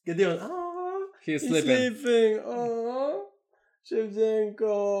 Gideon, He's he's sleeping. sleeping. Oh,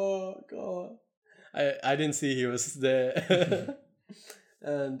 Shevchenko. God. I didn't see he was there.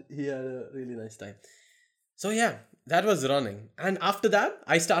 And he had a really nice time. So yeah, that was running. And after that,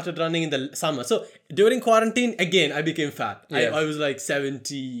 I started running in the summer. So during quarantine, again, I became fat. Yes. I was like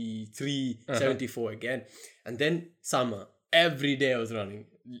 73, 74 again. And then summer, every day I was running.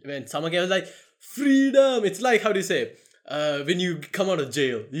 When summer came, I was like, freedom. It's like, how do you say, when you come out of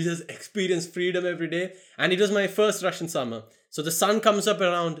jail, you just experience freedom every day. And it was my first Russian summer. So the sun comes up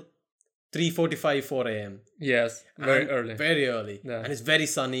around 3:45, 4 a.m. Yes, very And early. Very early. Yeah. And it's very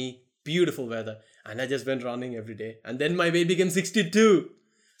sunny, beautiful weather. And I just went running every day. And then my weight became 62.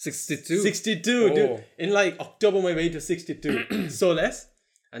 62. 62, Oh. dude. In like October, my weight was 62. So less.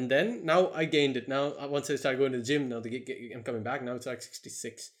 And then now I gained it. Now, once I started going to the gym, now I'm coming back. Now it's like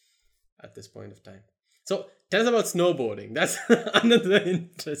 66 at this point of time. So tell us about snowboarding. That's another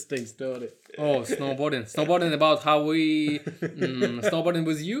interesting story. Oh, snowboarding. Snowboarding about how we... snowboarding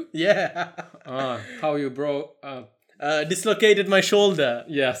with you? Yeah. How you broke... Dislocated my shoulder.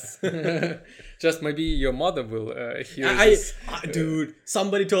 yes. Just maybe your mother will hear this. Dude,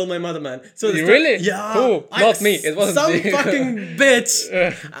 somebody told my mother, man. So the Really? Yeah. Who? Not me. It wasn't some me. fucking bitch.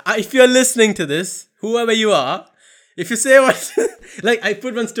 If you're listening to this, whoever you are, if you say what, like I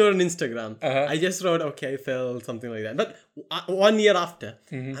put one story on Instagram. I just wrote, okay, I fell, something like that. But 1 year after,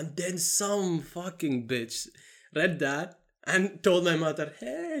 and then some fucking bitch read that and told my mother,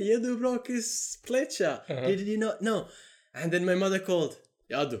 hey, Yadu broke his plecha. Did you not know? And then my mother called,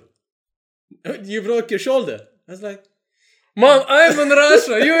 Yadu, you broke your shoulder. I was like, Mom, I'm in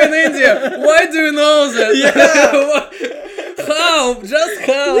Russia. You're in India. Why do you know that? Yeah. How? Just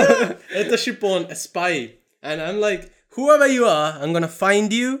how? Это shipon, a spy. And I'm like, whoever you are, I'm gonna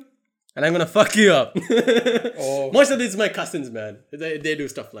find you and I'm gonna fuck you up. Most of it's my cousins, man. They do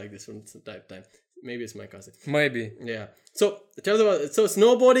stuff like this from time to time. Maybe it's my cousin. Maybe. Yeah. So tell us about it. So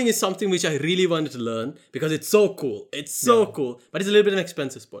snowboarding is something which I really wanted to learn because it's so cool. It's so cool, but it's a little bit of an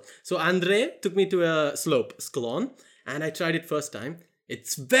expensive sport. So Andre took me to a slope, Sklon, and I tried it first time.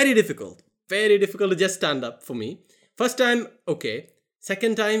 It's very difficult to just stand up for me. First time, okay.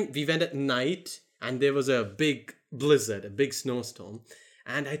 Second time, we went at night and there was a big blizzard, a big snowstorm.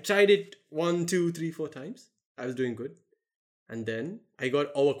 And I tried it 1, 2, 3, 4 times. I was doing good. And then I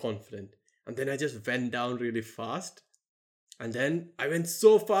got overconfident. And then I just went down really fast. And then I went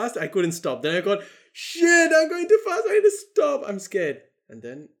so fast, I couldn't stop. Then I got, shit, I'm going too fast. I need to stop. I'm scared. And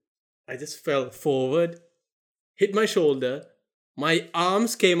then I just fell forward, hit my shoulder. My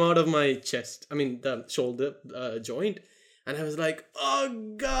arms came out of my chest. I mean, the shoulder joint. And I was like,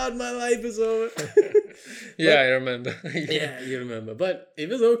 oh God, my life is over. Yeah, I remember. Yeah, you remember. But it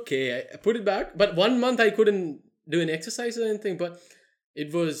was okay. I put it back. But 1 month I couldn't do any exercise or anything. But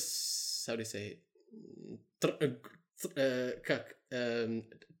it was, how do you say it?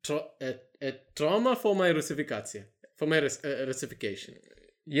 Trauma for my Russification. For my Russification.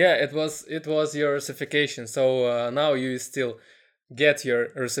 Yeah, it was your Russification. So now you still get your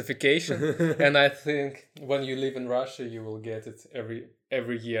Russification, and I think when you live in Russia, you will get it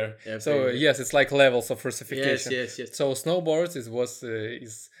every year. So yes, it's like levels of Russification. Yes. So snowboards is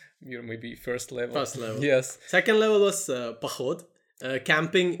your maybe first level. First level. Yes. Second level was Pahod.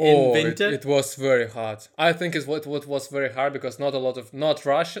 camping in Oh, winter. it was very hard. I think it's what was very hard because not a lot of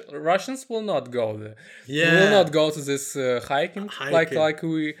Russians will not go there. Yeah. Will not go to this hiking like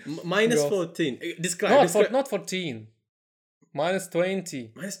we Minus go. 14. Describe. Not 14. Minus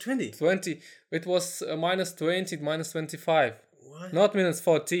 20. Minus 20. 20. It was minus 20, minus 25. What? Not minus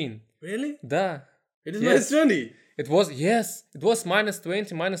 14. Really? Da. It is Yes. minus 20. It was minus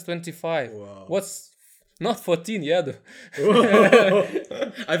 20, minus 25. Wow. What's not 14, yeah.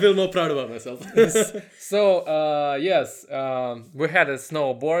 I feel more proud about myself. So, yes, we had a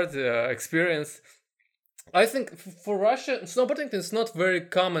snowboard experience. I think for Russia, snowboarding is not very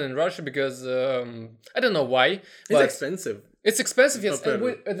common in Russia because I don't know why. It's But expensive. it's expensive, yes, and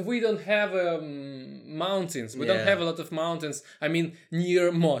Compared we don't have mountains. We don't Yeah. have a lot of mountains. I mean,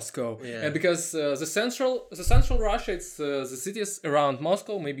 near Moscow, Yeah. and because the central Russia, it's the cities around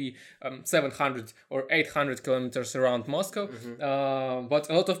Moscow, maybe 700 or 800 kilometers around Moscow. But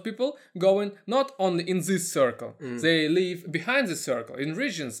a lot of people going not only in this circle. They live behind this circle in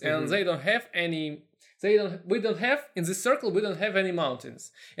regions, and they don't have any. We don't have in this circle. We don't have any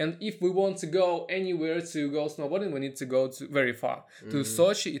mountains, and if we want to go anywhere to go snowboarding, we need to go to very far to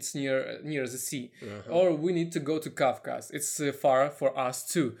Sochi. It's near the sea, or we need to go to Kavkaz. It's far for us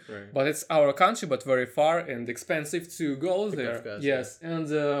too, Right. but it's our country, but very far and expensive to go there. Kavkaz, Yes, and.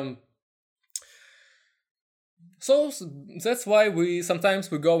 So that's why we sometimes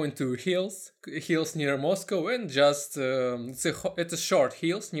go into hills near Moscow, and just it's a short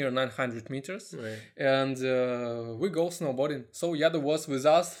hills near 900 meters, Right. and we go snowboarding. So Yado was with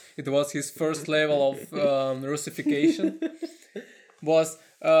us. It was his first level of Russification. Was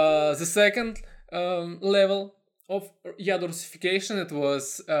the second level of Yado Russification. It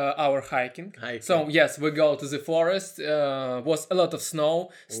was our hiking. So yes, we go to the forest. Was a lot of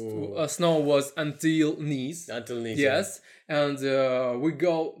snow. Snow was until knees. Until knees. Yes, and we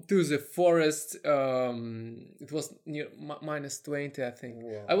go to the forest. It was near minus 20, I think.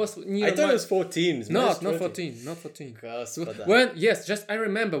 Wow. I was near. I thought it was 14. Not 14. Not 14. Just I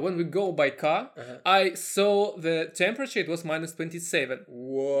remember when we go by car, I saw the temperature. It was minus 27.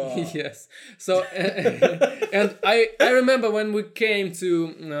 Whoa. Yes. So and I remember when we came to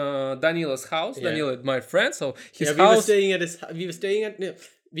Danila's house. Yeah. Danila, my friend. So his Yeah, house.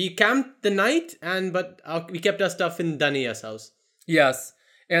 We camped the night, but we kept our stuff in Dania's house. Yes,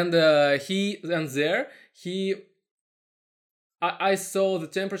 and I saw the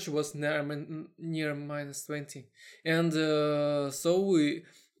temperature was near minus 20, and so we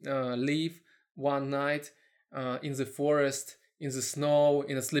live one night in the forest, in the snow,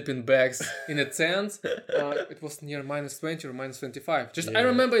 in a sleeping bags, in a tent. It was near minus 20 or minus 25. I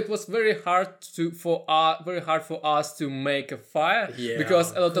remember it was very hard for us to make a fire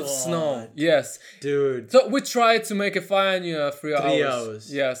because a lot of snow. Yes, dude. So we tried to make a fire in 3 hours. 3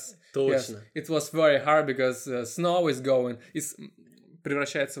 hours. Yes. Yes. It was very hard because snow is going. It's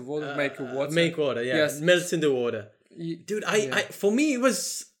превращается в воду, make water. Make water, yeah. Yes. It melts in the water. Dude, I for me it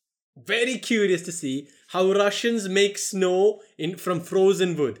was very curious to see how Russians make snow from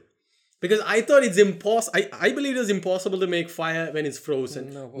frozen wood. Because I thought it's impossible. I believe it was impossible to make fire when it's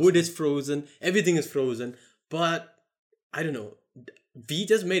frozen. No, wood is frozen. Everything is frozen. But I don't know. We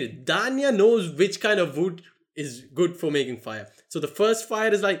just made it. Dania knows which kind of wood is good for making fire. So the first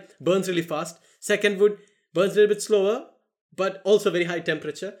fire is like burns really fast. Second wood burns a little bit slower, but also very high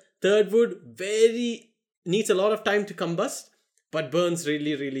temperature. Third wood needs a lot of time to combust, but burns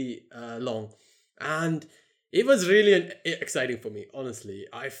really, really long. And it was really exciting for me, honestly.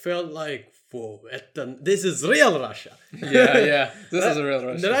 I felt like, whoa, this is real Russia. Yeah, this is a real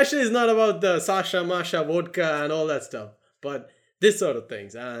Russia. The Russia is not about the Sasha, Masha, vodka and all that stuff, but this sort of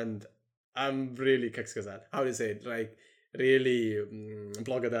things. And I'm really, how do you say it? Like, really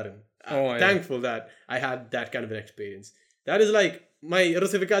благодарен. Thankful that I had that kind of an experience. That is like, my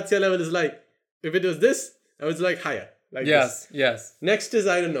Russificatia level is like, if it was this, I was like higher. Like yes. Next is,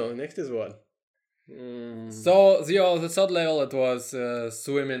 I don't know. Next is what? So the third level, it was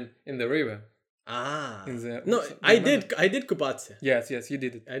swimming in the river. I did Kupatse. Yes, you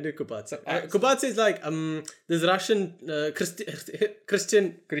did it. I did Kupatse. Kupatse is like this Russian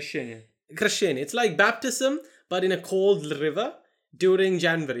Christian. Krishtiani. It's like baptism, but in a cold river during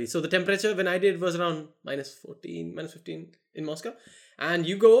January. So the temperature when I did was around minus 14, minus 15 in Moscow. And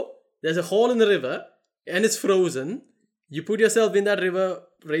you go, there's a hole in the river, and it's frozen. You put yourself in that river,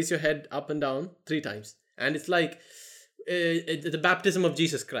 raise your head up and down 3 times. And it's like the baptism of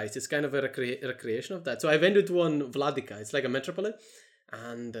Jesus Christ. It's kind of a recreation of that. So I went with one Vladika. It's like a metropolis.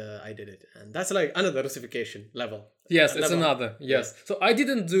 And I did it. And that's like another Russification level. Yes, it's another. Yes. So I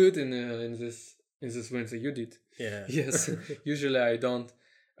didn't do it in this in this winter. You did. Yeah. Yes. Usually I don't.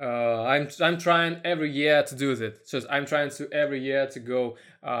 I'm trying every year to do that. So I'm trying to every year to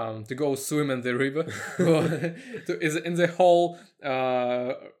go swim in the river, is in the whole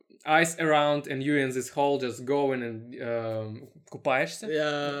ice around, and you in this hole just going and купаешься?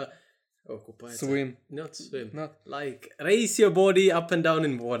 Yeah. Oh, купается. Swim. Not swim. Not. Like raise your body up and down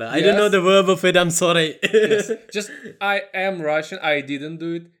in water. I Yes. don't know the verb of it. I'm sorry. Yes. Just I am Russian. I didn't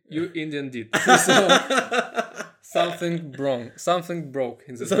do it. You Indian did. So something wrong. Something broke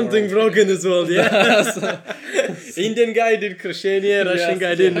in this Something world. broke in this world. Yeah. So- Indian guy did krishenia, Russian Yes,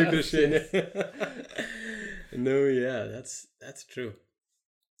 guy didn't do yes, krishenia. No, yeah, that's true.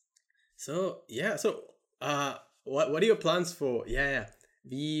 So yeah, so what are your plans for? Yeah,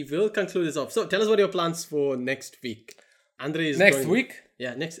 we will conclude this off. So tell us what are your plans for next week. Andre is Next going- week?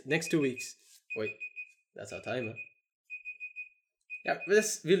 Yeah, next 2 weeks. Wait, that's our timer. Yeah,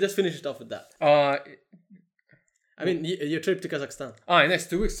 we'll just finish it off with that. I mean, your trip to Kazakhstan. Next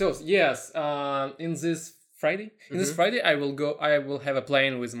 2 weeks. So yes, in this Friday. In this Friday, I will have a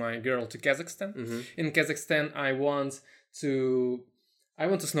plane with my girl to Kazakhstan. In Kazakhstan, I want to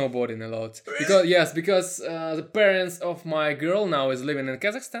snowboarding a lot because the parents of my girl now is living in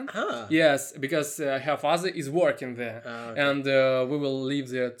Kazakhstan. Ah. Yes, because her father is working there, Okay. and we will live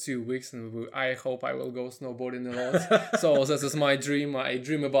there 2 weeks, and I hope I will go snowboarding a lot. So this is my dream. I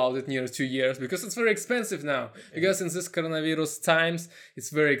dream about it near 2 years because it's very expensive now. Because in this coronavirus times, it's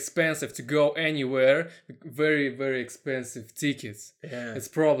very expensive to go anywhere. Very, very expensive tickets. Yeah. It's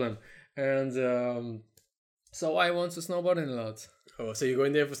problem, and so I want to snowboarding a lot. Oh, so you're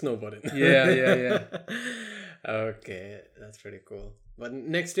going there for snowboarding? Yeah. Okay, that's pretty cool. But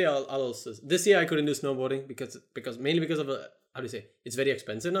next year I'll also. This year I couldn't do snowboarding because mainly because of how do you say, it's very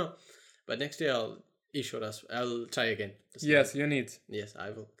expensive now. But next year I'll try again. to snow. Yes, you need. Yes,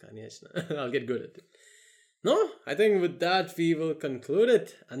 I will. I'll get good at it. No, I think with that we will conclude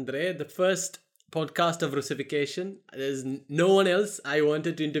it. Andre, the first podcast of Russification. There's no one else I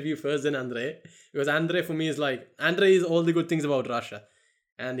wanted to interview first than Andre. Because Andre for me is like... Andre is all the good things about Russia.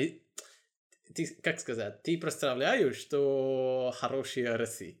 And как сказать, ты представляешь, что хорошая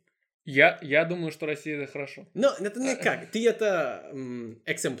Россия. Я думаю, что Россия это хорошо. Но это не как. Ты это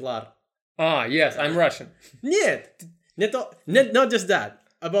экземпляр. Yes, I'm Russian. Нет, not just that.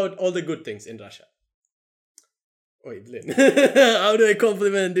 About all the good things in Russia. Ой, блин. How do I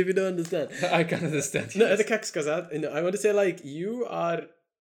compliment if you don't understand? I can understand. No, это как сказать? I want to say like, you are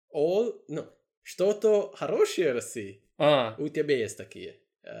all... No, что-то хорошее России. У тебя есть такие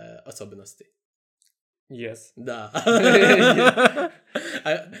особенности. Yes. Да.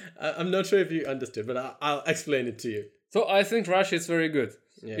 I'm not sure if you understood, but I'll explain it to you. So I think Russia is very good.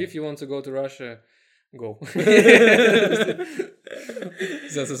 Yeah. If you want to go to Russia, go. That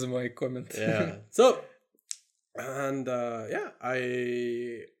is my comment. Yeah. So, and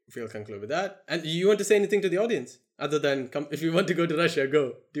I will conclude with that. And you want to say anything to the audience? Other than, if you want to go to Russia,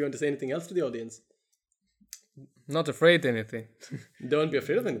 go. Do you want to say anything else to the audience? Not afraid anything. Don't be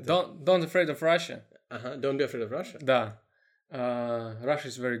afraid of anything. Don't afraid of Russia. Don't be afraid of Russia. Да. Russia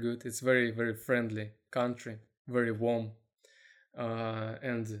is very good. It's very, very friendly country. Very warm.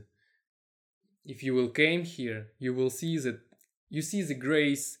 And if you will came here, you will see that you see the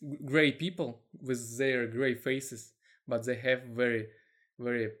gray people with their gray faces, but they have very,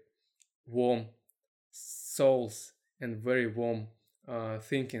 very warm souls and very warm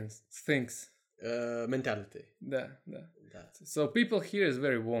things. Mentality. Да. So people here is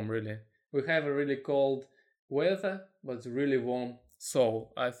very warm, really. We have a really cold weather, but really warm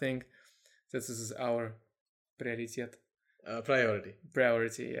soul. I think this is our приоритет. Priority,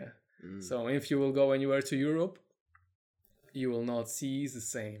 yeah. So if you will go anywhere to Europe, you will not see the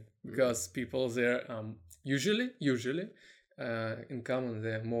same because people there usually in common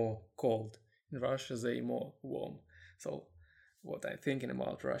they're more cold. In Russia they're more warm. So what I'm thinking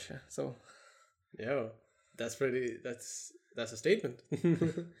about Russia. So yeah, that's a statement.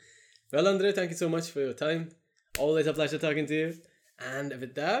 Well, Andre, thank you so much for your time. Always a pleasure talking to you. And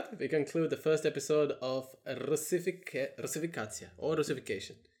with that, we conclude the first episode of Russification or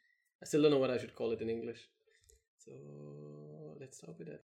Russification. I still don't know what I should call it in English. So let's start with that.